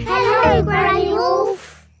do? Hello, Granny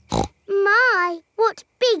Wolf. My, what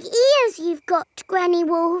big ears you've got, Granny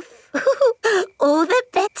Wolf. All the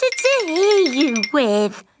better to hear you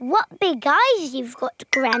with. What big eyes you've got,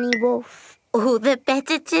 Granny Wolf. All the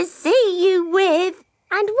better to see you with.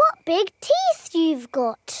 And what big teeth you've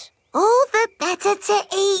got. All the better to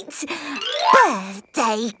eat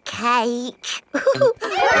birthday cake.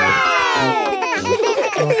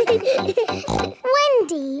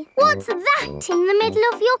 Wendy, what's that in the middle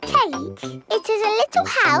of your cake? It is a little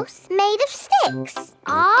house made of sticks.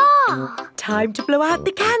 Ah! Time to blow out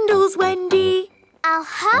the candles, Wendy. I'll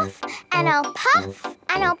huff and I'll puff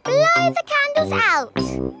and I'll blow the candles out.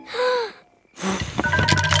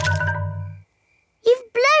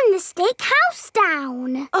 You've blown the stick house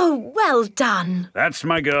down. Oh, well done. That's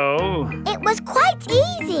my go. It was quite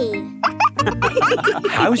easy.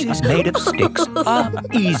 Houses made of sticks are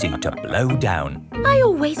easy to blow down. I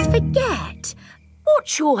always forget.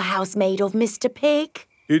 What's your house made of, Mr. Pig?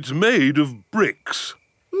 It's made of bricks.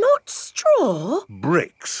 Not straw?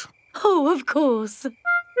 Bricks. Oh, of course.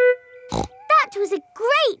 That was a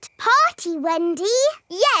great party, Wendy.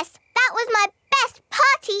 Yes, that was my best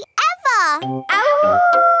party ever.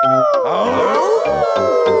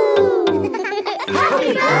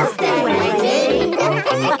 Happy birthday, Wendy.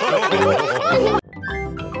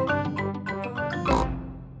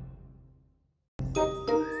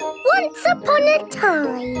 Once upon a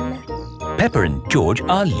time. Peppa and George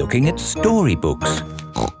are looking at storybooks.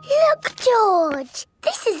 Look, George.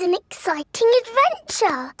 This is an exciting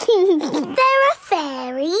adventure. There are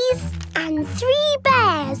fairies and 3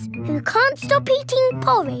 bears who can't stop eating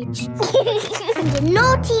porridge. And a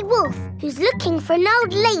naughty wolf who's looking for an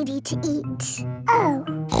old lady to eat. Oh.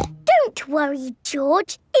 Don't worry,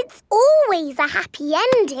 George. It's always a happy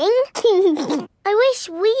ending. I wish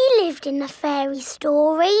we lived in a fairy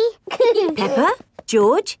story. Peppa,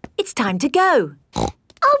 George, it's time to go.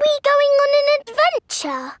 Are we going on an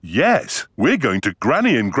adventure? Yes, we're going to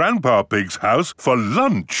Granny and Grandpa Pig's house for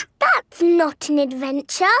lunch. That's not an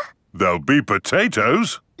adventure. There'll be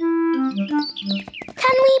potatoes. Can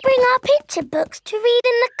we bring our picture books to read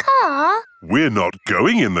in the car? We're not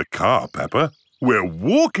going in the car, Peppa. We're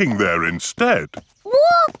walking there instead.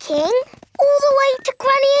 Walking? All the way to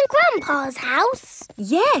Granny and Grandpa's house?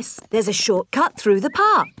 Yes, there's a shortcut through the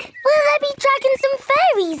park. Will there be dragons and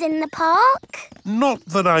fairies in the park? Not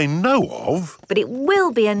that I know of. But it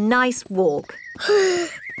will be a nice walk.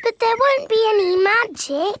 But there won't be any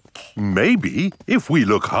magic. Maybe, if we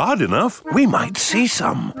look hard enough, we might see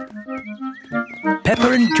some. Peppa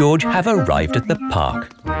and George have arrived at the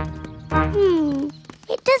park.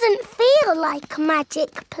 It doesn't feel like a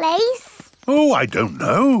magic place. Oh, I don't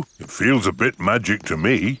know. It feels a bit magic to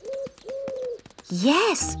me.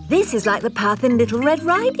 Yes, this is like the path in Little Red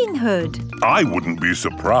Riding Hood. I wouldn't be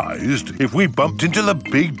surprised if we bumped into the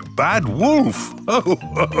big bad wolf.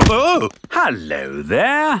 Oh. Hello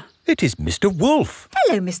there. It is Mr. Wolf.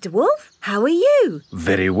 Hello, Mr. Wolf. How are you?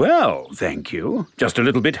 Very well, thank you. Just a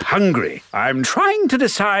little bit hungry. I'm trying to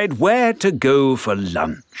decide where to go for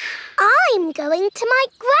lunch. I'm going to my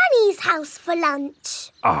granny's house for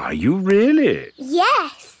lunch. Are you really?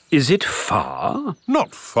 Yes. Is it far?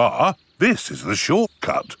 Not far. This is the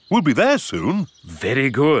shortcut. We'll be there soon.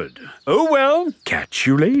 Very good. Oh, well, catch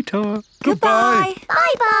you later. Goodbye.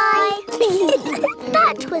 Bye-bye.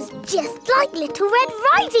 That was just like Little Red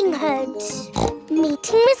Riding Hood.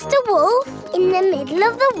 Meeting Mr. Wolf in the middle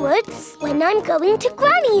of the woods when I'm going to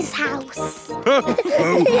Granny's house.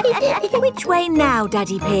 Which way now,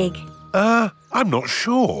 Daddy Pig? I'm not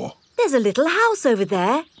sure. There's a little house over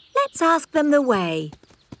there. Let's ask them the way.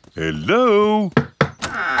 Hello?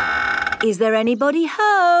 Is there anybody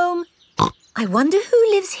home? I wonder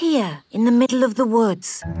who lives here in the middle of the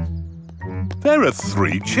woods. There are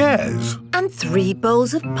 3 chairs. And 3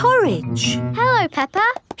 bowls of porridge. Hello, Peppa.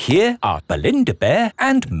 Here are Belinda Bear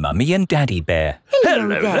and Mummy and Daddy Bear.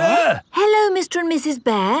 Hello there. Hello, Mr. and Mrs.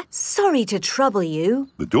 Bear. Sorry to trouble you.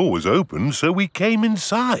 The door was open, so we came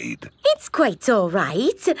inside. It's quite all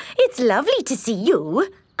right. It's lovely to see you.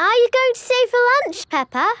 Are you going to stay for lunch,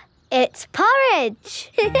 Peppa? It's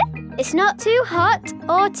porridge. It's not too hot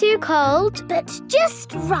or too cold, but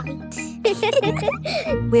just right.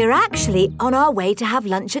 We're actually on our way to have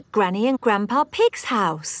lunch at Granny and Grandpa Pig's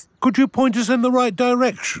house. Could you point us in the right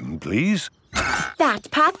direction, please? That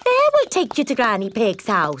path there will take you to Granny Pig's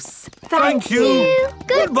house. Thank you.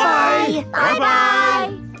 Goodbye.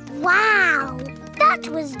 Bye-bye. Wow. That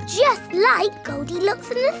was just like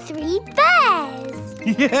Goldilocks and the 3 bears.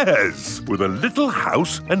 Yes, with a little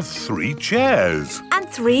house and 3 chairs. And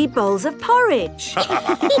 3 bowls of porridge. We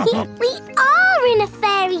are in a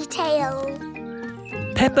fairy tale.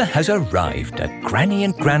 Peppa has arrived at Granny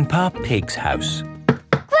and Grandpa Pig's house.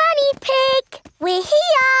 Granny Pig, we're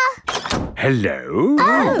here. Hello?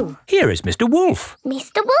 Oh. Here is Mr. Wolf.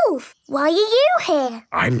 Mr. Wolf, why are you here?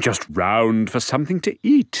 I'm just round for something to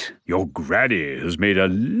eat. Your granny has made a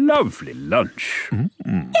lovely lunch.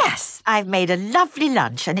 Yes, I've made a lovely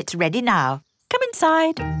lunch and it's ready now. Come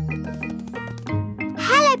inside.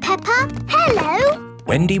 Hello, Peppa. Hello.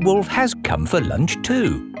 Wendy Wolf has come for lunch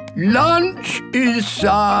too. Lunch is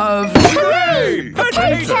served. Hooray!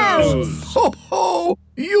 Potatoes! Ho, ho!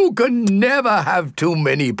 You can never have too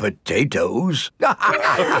many potatoes. Wendy,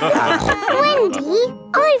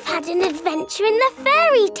 I've had an adventure in the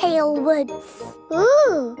fairy tale woods.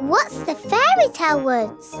 Ooh, what's the fairy tale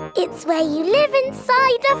woods? It's where you live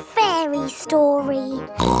inside a fairy story.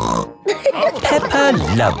 Peppa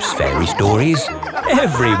loves fairy stories.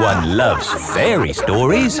 Everyone loves fairy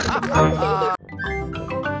stories.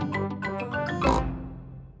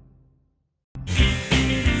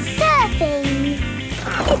 Surfing.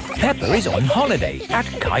 Peppa is on holiday at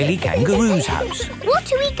Kylie Kangaroo's house.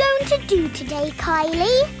 What are we going to do today,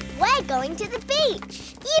 Kylie? We're going to the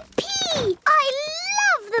beach. Yippee! I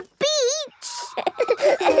love the beach!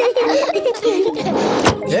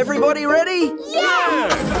 Everybody ready? Yeah!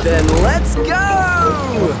 Then let's go!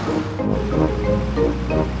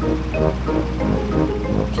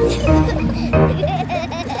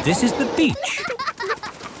 This is the beach.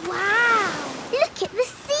 Wow! Look at the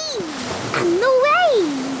sea and the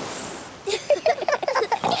waves.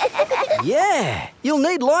 Yeah, you'll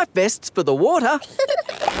need life vests for the water.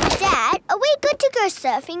 Dad, are we good to go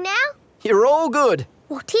surfing now? You're all good.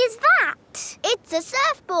 What is that? It's a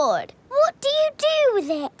surfboard. What do you do with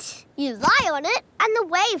it? You lie on it and the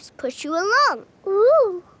waves push you along.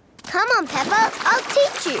 Ooh. Come on, Peppa, I'll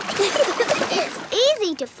teach you. It's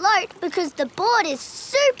easy to float because the board is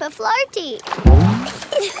super floaty.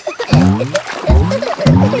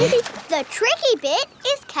 The tricky bit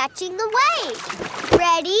is catching the wave.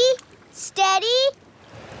 Ready, steady,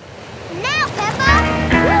 now, Peppa!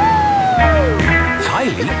 Woo!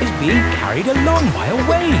 Kylie is being carried along by a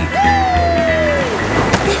wave.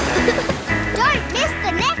 Don't miss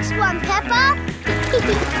the next one, Peppa.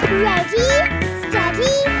 Ready,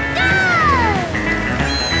 steady, go!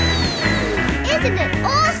 Isn't it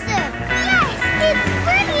awesome? Yes, it's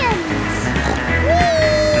brilliant!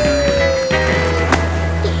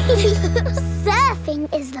 Surfing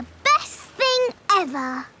is the best thing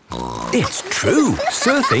ever. It's true.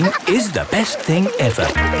 Surfing is the best thing ever.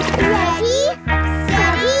 Ready,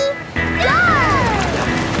 steady, go!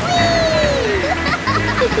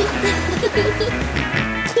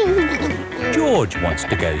 George wants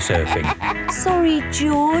to go surfing. Sorry,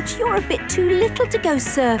 George, you're a bit too little to go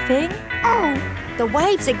surfing. Oh, the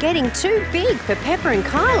waves are getting too big for Peppa and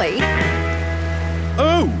Kylie.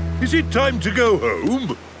 Oh, is it time to go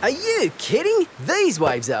home? Are you kidding? These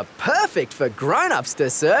waves are perfect for grown-ups to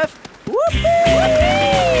surf.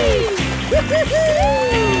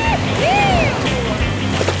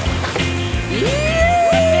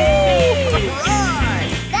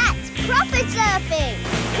 That's proper surfing!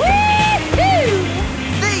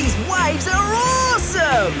 These waves are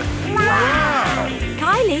awesome! Wow!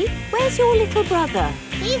 Kylie, where's your little brother?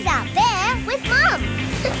 He's out there with Mum.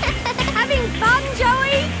 Having fun,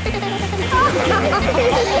 Joey?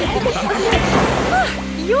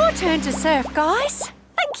 Your turn to surf, guys.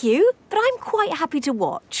 Thank you, but I'm quite happy to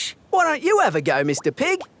watch. Why don't you have a go, Mr.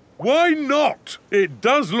 Pig? Why not? It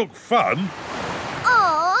does look fun.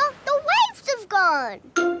 Aw, the waves have gone.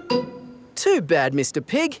 Too bad, Mr.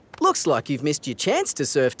 Pig. Looks like you've missed your chance to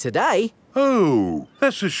surf today. Oh,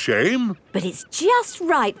 that's a shame. But it's just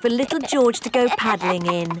right for little George to go paddling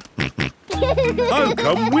in. I'll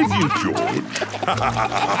come with you, George.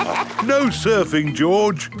 No surfing,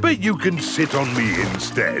 George, but you can sit on me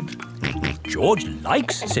instead. George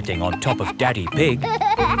likes sitting on top of Daddy Pig.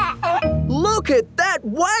 Look at that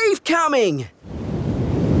wave coming!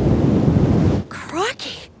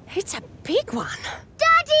 Crikey, it's a big one.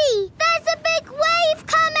 Daddy, there's a big wave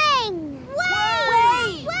coming!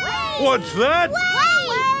 Wave! What's that? Wave!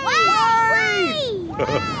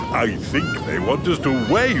 I think they want us to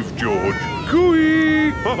wave, George.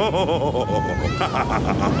 Cooey! Cooey!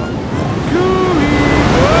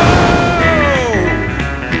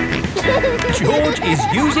 George is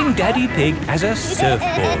using Daddy Pig as a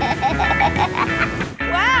surfboard.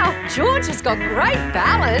 Wow, George has got great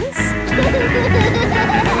balance.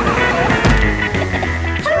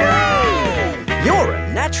 Hooray! You're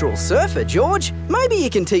a natural surfer, George. Maybe you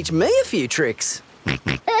can teach me a few tricks.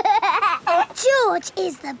 George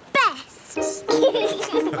is the best.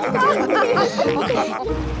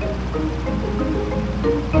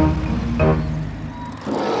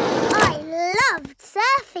 I loved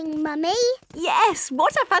surfing. nothing, Mummy. Yes,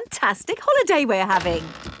 what a fantastic holiday we're having.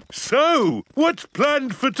 So, what's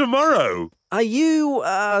planned for tomorrow? Are you,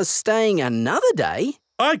 staying another day?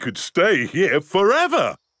 I could stay here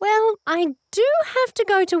forever. Well, I do have to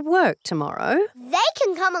go to work tomorrow. They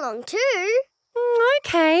can come along too.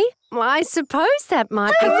 OK. Well, I suppose that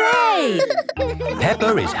might be... Hooray!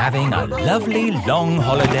 Peppa is having a lovely long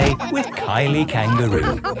holiday with Kylie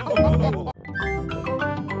Kangaroo.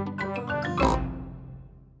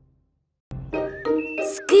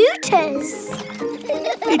 Scooters.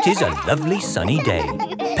 It is a lovely sunny day.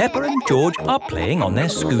 Peppa and George are playing on their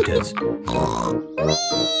scooters.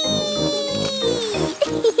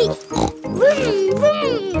 Vroom,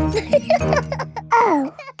 vroom.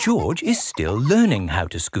 Oh. George is still learning how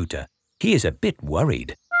to scooter. He is a bit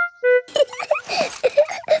worried.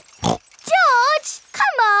 George,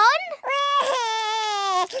 come on.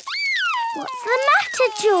 What's the matter,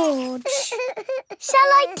 George?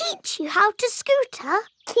 Shall I teach you how to scooter?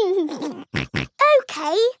 OK,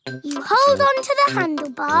 you hold on to the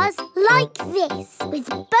handlebars like this with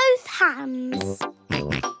both hands.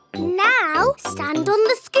 Now stand on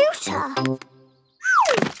the scooter.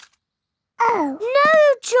 Oh. No,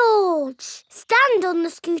 George. Stand on the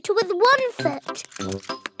scooter with one foot.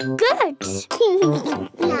 Good.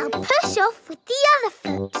 Now push off with the other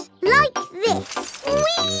foot, like this.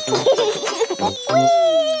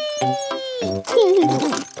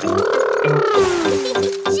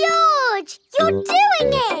 George, you're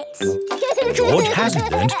doing it! George has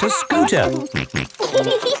learned to scooter.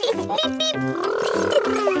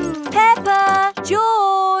 Peppa!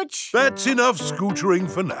 George! That's enough scootering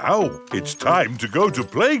for now. It's time to go to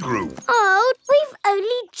playgroup. Oh, we've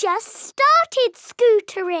only just started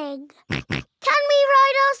scootering. Can we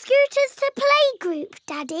ride our scooters to playgroup,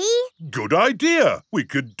 Daddy? Good idea. We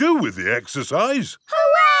could do with the exercise.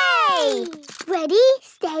 Hooray! Ready,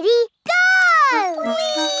 steady, go!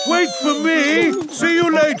 Wait for me. See you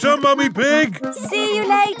later, Mummy Pig. See you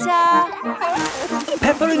later.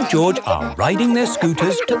 Peppa and George are riding their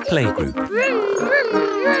scooters to playgroup. Vroom, vroom,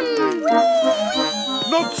 vroom.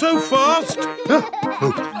 Not so fast. Come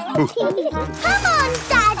on,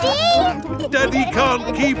 Daddy! Daddy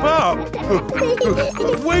can't keep up.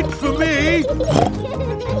 Wait for me.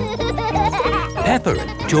 Peppa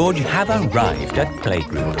and George have arrived at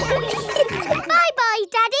playgroup. Bye-bye,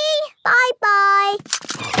 Daddy. Bye-bye.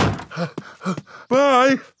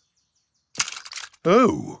 Bye.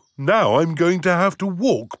 Oh, now I'm going to have to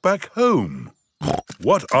walk back home.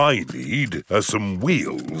 What I need are some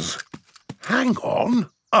wheels. Hang on,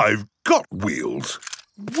 I've got wheels.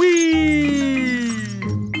 Whee!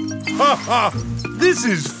 Ha ha! This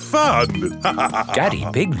is fun! Daddy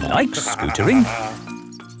Pig likes scootering.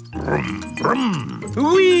 Brum, brum.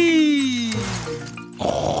 Whee!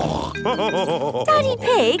 Daddy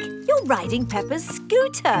Pig, you're riding Peppa's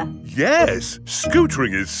scooter. Yes,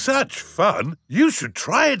 scootering is such fun. You should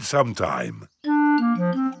try it sometime.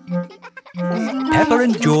 Peppa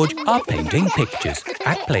and George are painting pictures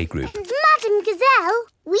at playgroup. Madam Gazelle,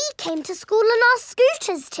 we came to school on our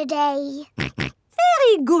scooters today.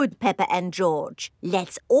 Very good, Peppa and George.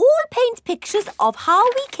 Let's all paint pictures of how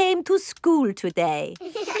we came to school today.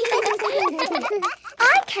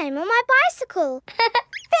 I came on my bicycle.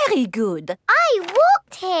 Very good. I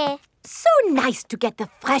walked here. So nice to get the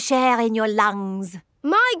fresh air in your lungs.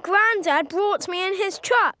 My granddad brought me in his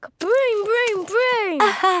truck. Broom, broom, broom.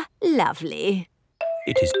 Aha, lovely.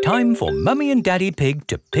 It is time for Mummy and Daddy Pig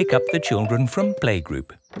to pick up the children from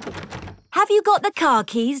playgroup. Have you got the car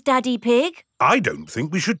keys, Daddy Pig? I don't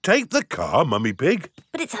think we should take the car, Mummy Pig.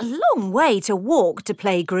 But it's a long way to walk to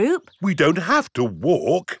playgroup. We don't have to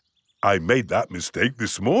walk. I made that mistake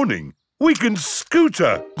this morning. We can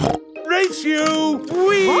scooter. Race you!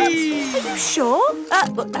 Whee! What? Are you sure?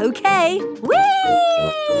 OK. Whee!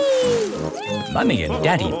 Mummy and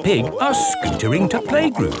Daddy Pig are scootering to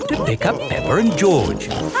playgroup to pick up Peppa and George.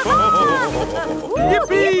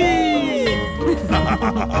 Yippee!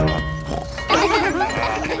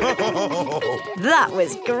 That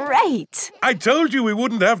was great. I told you we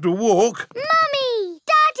wouldn't have to walk. Mummy!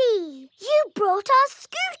 Daddy! You brought our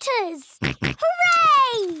scooters!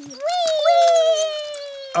 Hooray! Whee!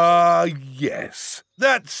 Yes.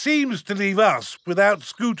 That seems to leave us without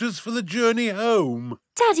scooters for the journey home.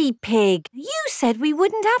 Daddy Pig, you said we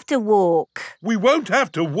wouldn't have to walk. We won't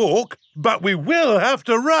have to walk, but we will have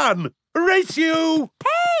to run. Race you!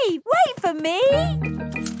 Hey, wait for me.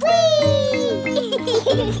 Whee!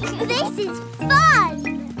 This is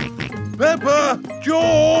fun! Peppa!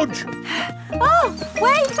 George! Oh,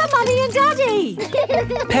 wait for Mummy and Daddy.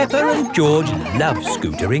 Peppa and George love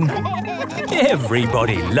scootering.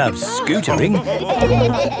 Everybody loves scootering.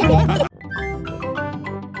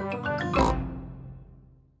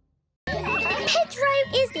 Pedro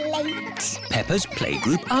is late. Peppa's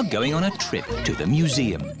playgroup are going on a trip to the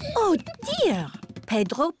museum. Oh dear,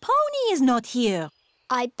 Pedro Pony is not here.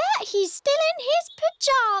 I bet he's still in his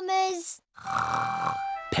pyjamas.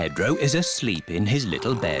 Pedro is asleep in his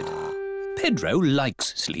little bed. Pedro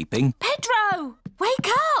likes sleeping. Pedro, wake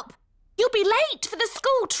up! You'll be late for the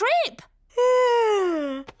school trip.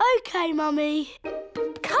 OK, Mummy.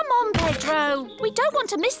 Come on, Pedro. We don't want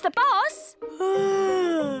to miss the bus.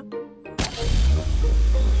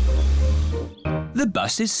 The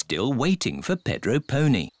bus is still waiting for Pedro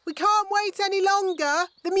Pony. We can't wait any longer.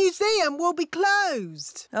 The museum will be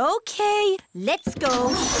closed. OK, let's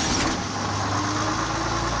go.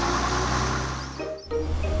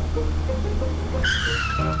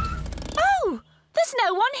 Oh, there's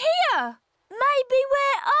no one here. Maybe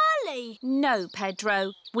we're early. No,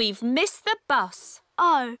 Pedro. We've missed the bus.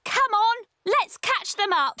 Oh. Come on, let's catch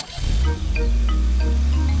them up.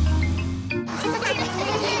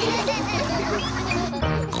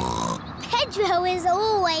 Pedro is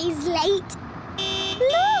always late.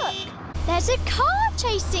 Look, there's a car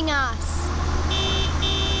chasing us.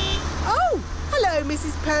 Oh, hello,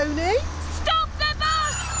 Mrs. Pony. Stop the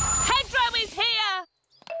bus! Pedro is here.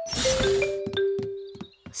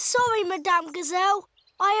 Sorry, Madame Gazelle.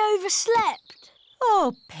 I overslept.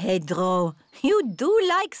 Oh, Pedro, you do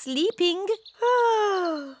like sleeping.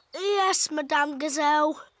 Yes, Madame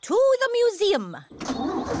Gazelle. To the museum.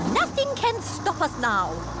 Nothing can stop us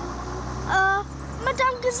now.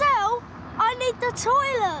 Madame Gazelle, I need the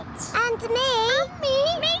toilet. And me. And me.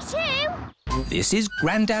 Me too. This is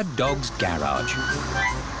Grandad Dog's garage.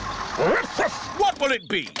 What will it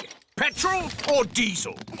be? Petrol or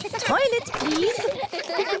diesel? Toilet, please.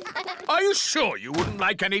 Are you sure you wouldn't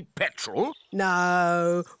like any petrol?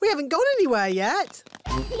 No, we haven't gone anywhere yet.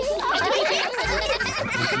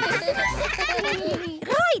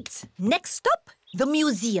 Right. Next stop, the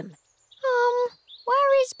museum.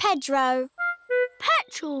 Where is Pedro?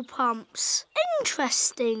 Petrol pumps.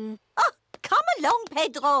 Interesting. Oh, come along,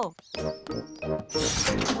 Pedro.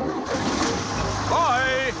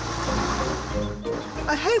 Bye.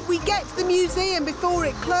 I hope we get to the museum before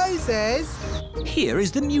it closes. Here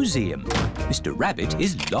is the museum. Mr. Rabbit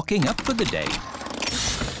is locking up for the day.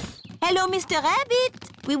 Hello, Mr. Rabbit.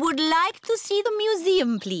 We would like to see the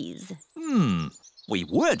museum, please. We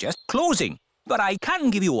were just closing, but I can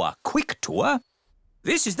give you a quick tour.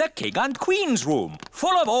 This is the King and Queen's room,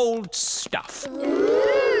 full of old stuff.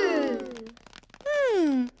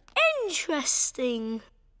 Interesting.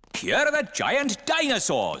 Here are the giant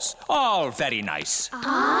dinosaurs, all very nice.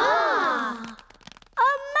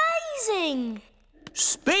 Amazing.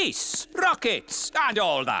 Space, rockets, and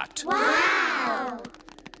all that. Wow.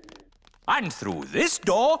 And through this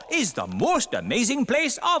door is the most amazing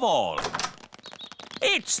place of all.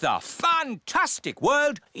 It's the fantastic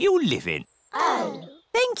world you live in. Oh.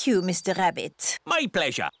 Thank you, Mr. Rabbit. My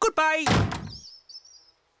pleasure. Goodbye.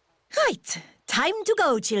 Right. Time to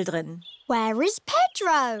go, children. Where is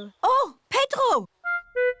Pedro? Oh, Pedro!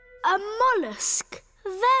 A mollusk.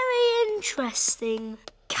 Very interesting.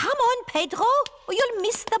 Come on, Pedro, or you'll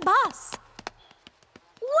miss the bus.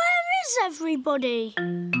 Where is everybody?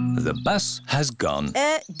 The bus has gone.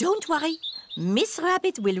 Don't worry. Miss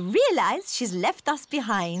Rabbit will realise she's left us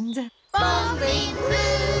behind. Bong, bing,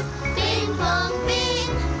 boo. Bing, bong, bing.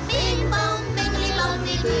 Bing, bong, bingly,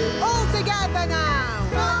 bongly, boo. All together now.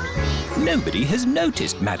 Bong, bing, Nobody has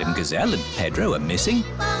noticed Madame Gazelle and Pedro are missing.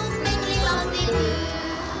 bong, bingly, bongly,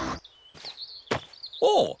 boo.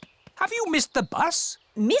 Oh, have you missed the bus?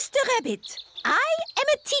 Mr. Rabbit, I am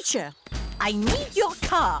a teacher. I need your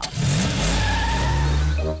car.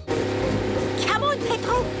 Come on,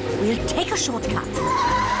 Pedro. We'll take a shortcut.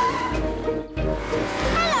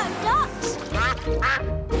 Hello, ducks.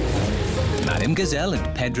 Madame Gazelle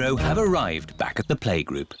and Pedro have arrived back at the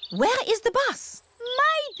playgroup. Where is the bus?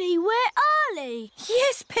 Maybe we're early.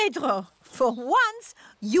 Yes, Pedro. For once,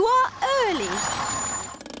 you are early.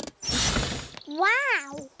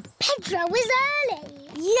 Wow. Pedro is early.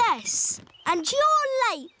 Yes. And you're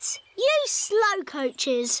late. You slow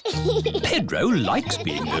coaches. Pedro likes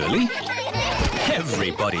being early.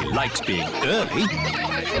 Everybody likes being early.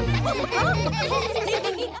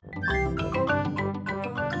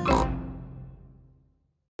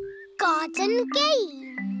 Garden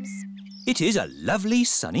games. It is a lovely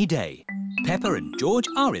sunny day. Peppa and George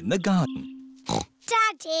are in the garden.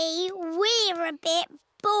 Daddy, we're a bit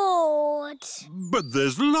bored. But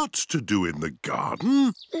there's lots to do in the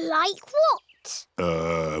garden. Like what?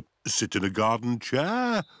 sit in a garden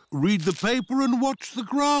chair, read the paper and watch the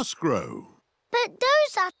grass grow. But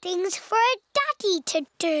those are things for a daddy to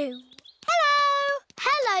do. Hello!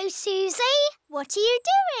 Hello, Suzy. What are you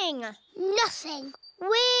doing? Nothing.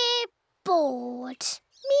 We're bored.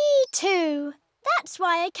 Me too. That's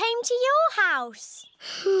why I came to your house.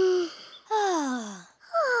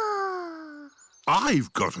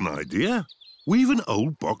 I've got an idea. We've an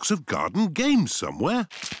old box of garden games somewhere.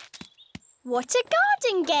 What are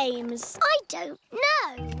garden games? I don't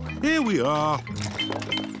know. Here we are.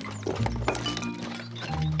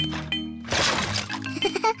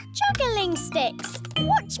 Juggling sticks.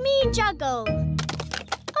 Watch me juggle.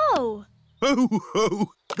 Oh. Ho,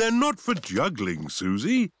 ho! They're not for juggling,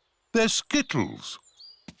 Suzy. They're skittles.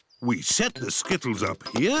 We set the skittles up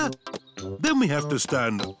here, then we have to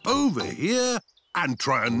stand over here and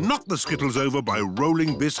try and knock the skittles over by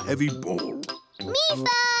rolling this heavy ball. Me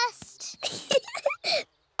first!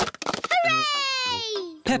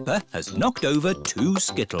 Hooray! Peppa has knocked over 2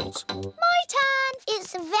 skittles. My turn.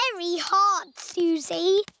 It's very hard,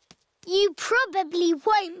 Suzy. You probably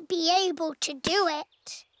won't be able to do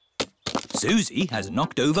it. Suzy has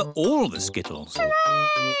knocked over all the skittles.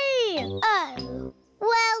 Hooray! Oh,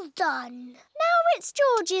 well done. Now it's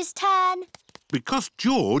George's turn. Because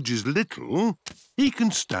George is little, he can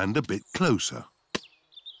stand a bit closer.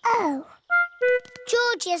 Oh.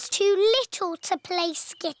 George is too little to play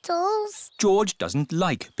skittles. George doesn't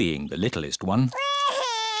like being the littlest one.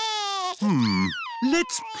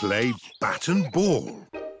 Let's play bat and ball.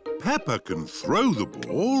 Peppa can throw the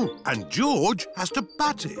ball and George has to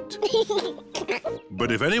bat it.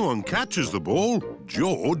 But if anyone catches the ball,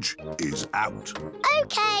 George is out.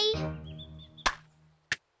 OK.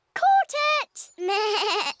 Caught it!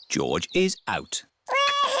 George is out.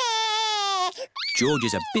 George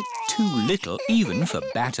is a bit too little even for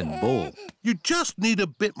bat and ball. You just need a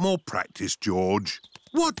bit more practice, George.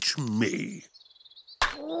 Watch me.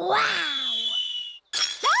 Wow!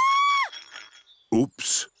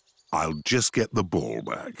 Oops. I'll just get the ball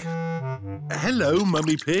back. Hello,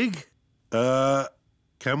 Mummy Pig.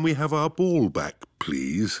 Can we have our ball back,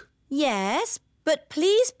 please? Yes, but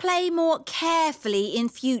please play more carefully in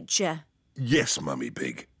future. Yes, Mummy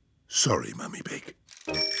Pig. Sorry, Mummy Pig.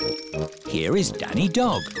 Here is Danny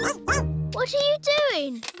Dog. What are you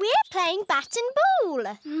doing? We're playing bat and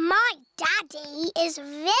ball. My daddy is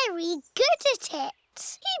very good at it.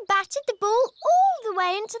 He batted the ball all the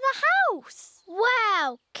way into the house.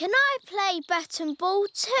 Wow, can I play bat and ball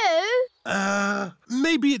too?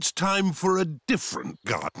 Maybe it's time for a different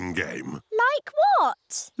garden game. Like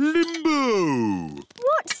what? Limbo!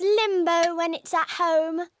 What's limbo when it's at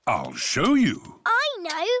home? I'll show you. I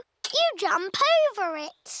know. You jump over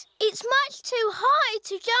it. It's much too high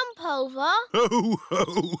to jump over. Ho,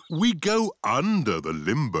 ho! We go under the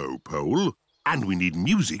limbo pole and we need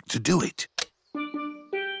music to do it.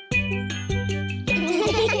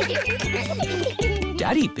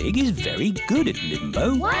 Daddy Pig is very good at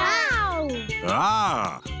limbo. Wow!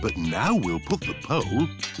 Ah, but now we'll put the pole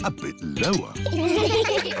a bit lower.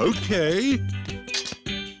 OK.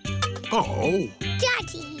 Oh.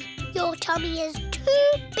 Daddy, your tummy is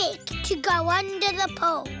too big to go under the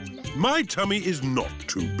pole. My tummy is not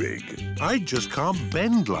too big. I just can't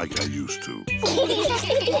bend like I used to.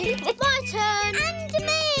 My turn.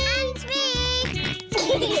 And me.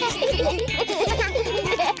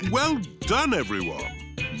 Well done, everyone.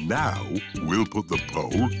 Now we'll put the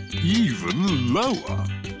pole even lower.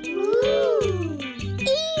 Ooh.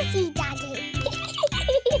 Easy, Daddy.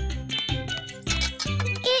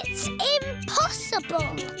 It's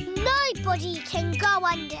impossible. Nobody can go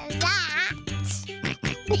under that.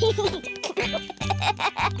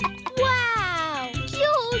 Wow!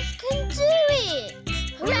 George can do it!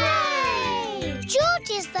 Hooray! George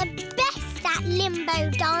is the best at limbo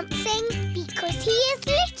dancing because he is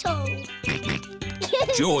little.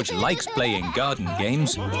 George likes playing garden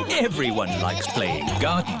games. Everyone likes playing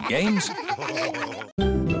garden games.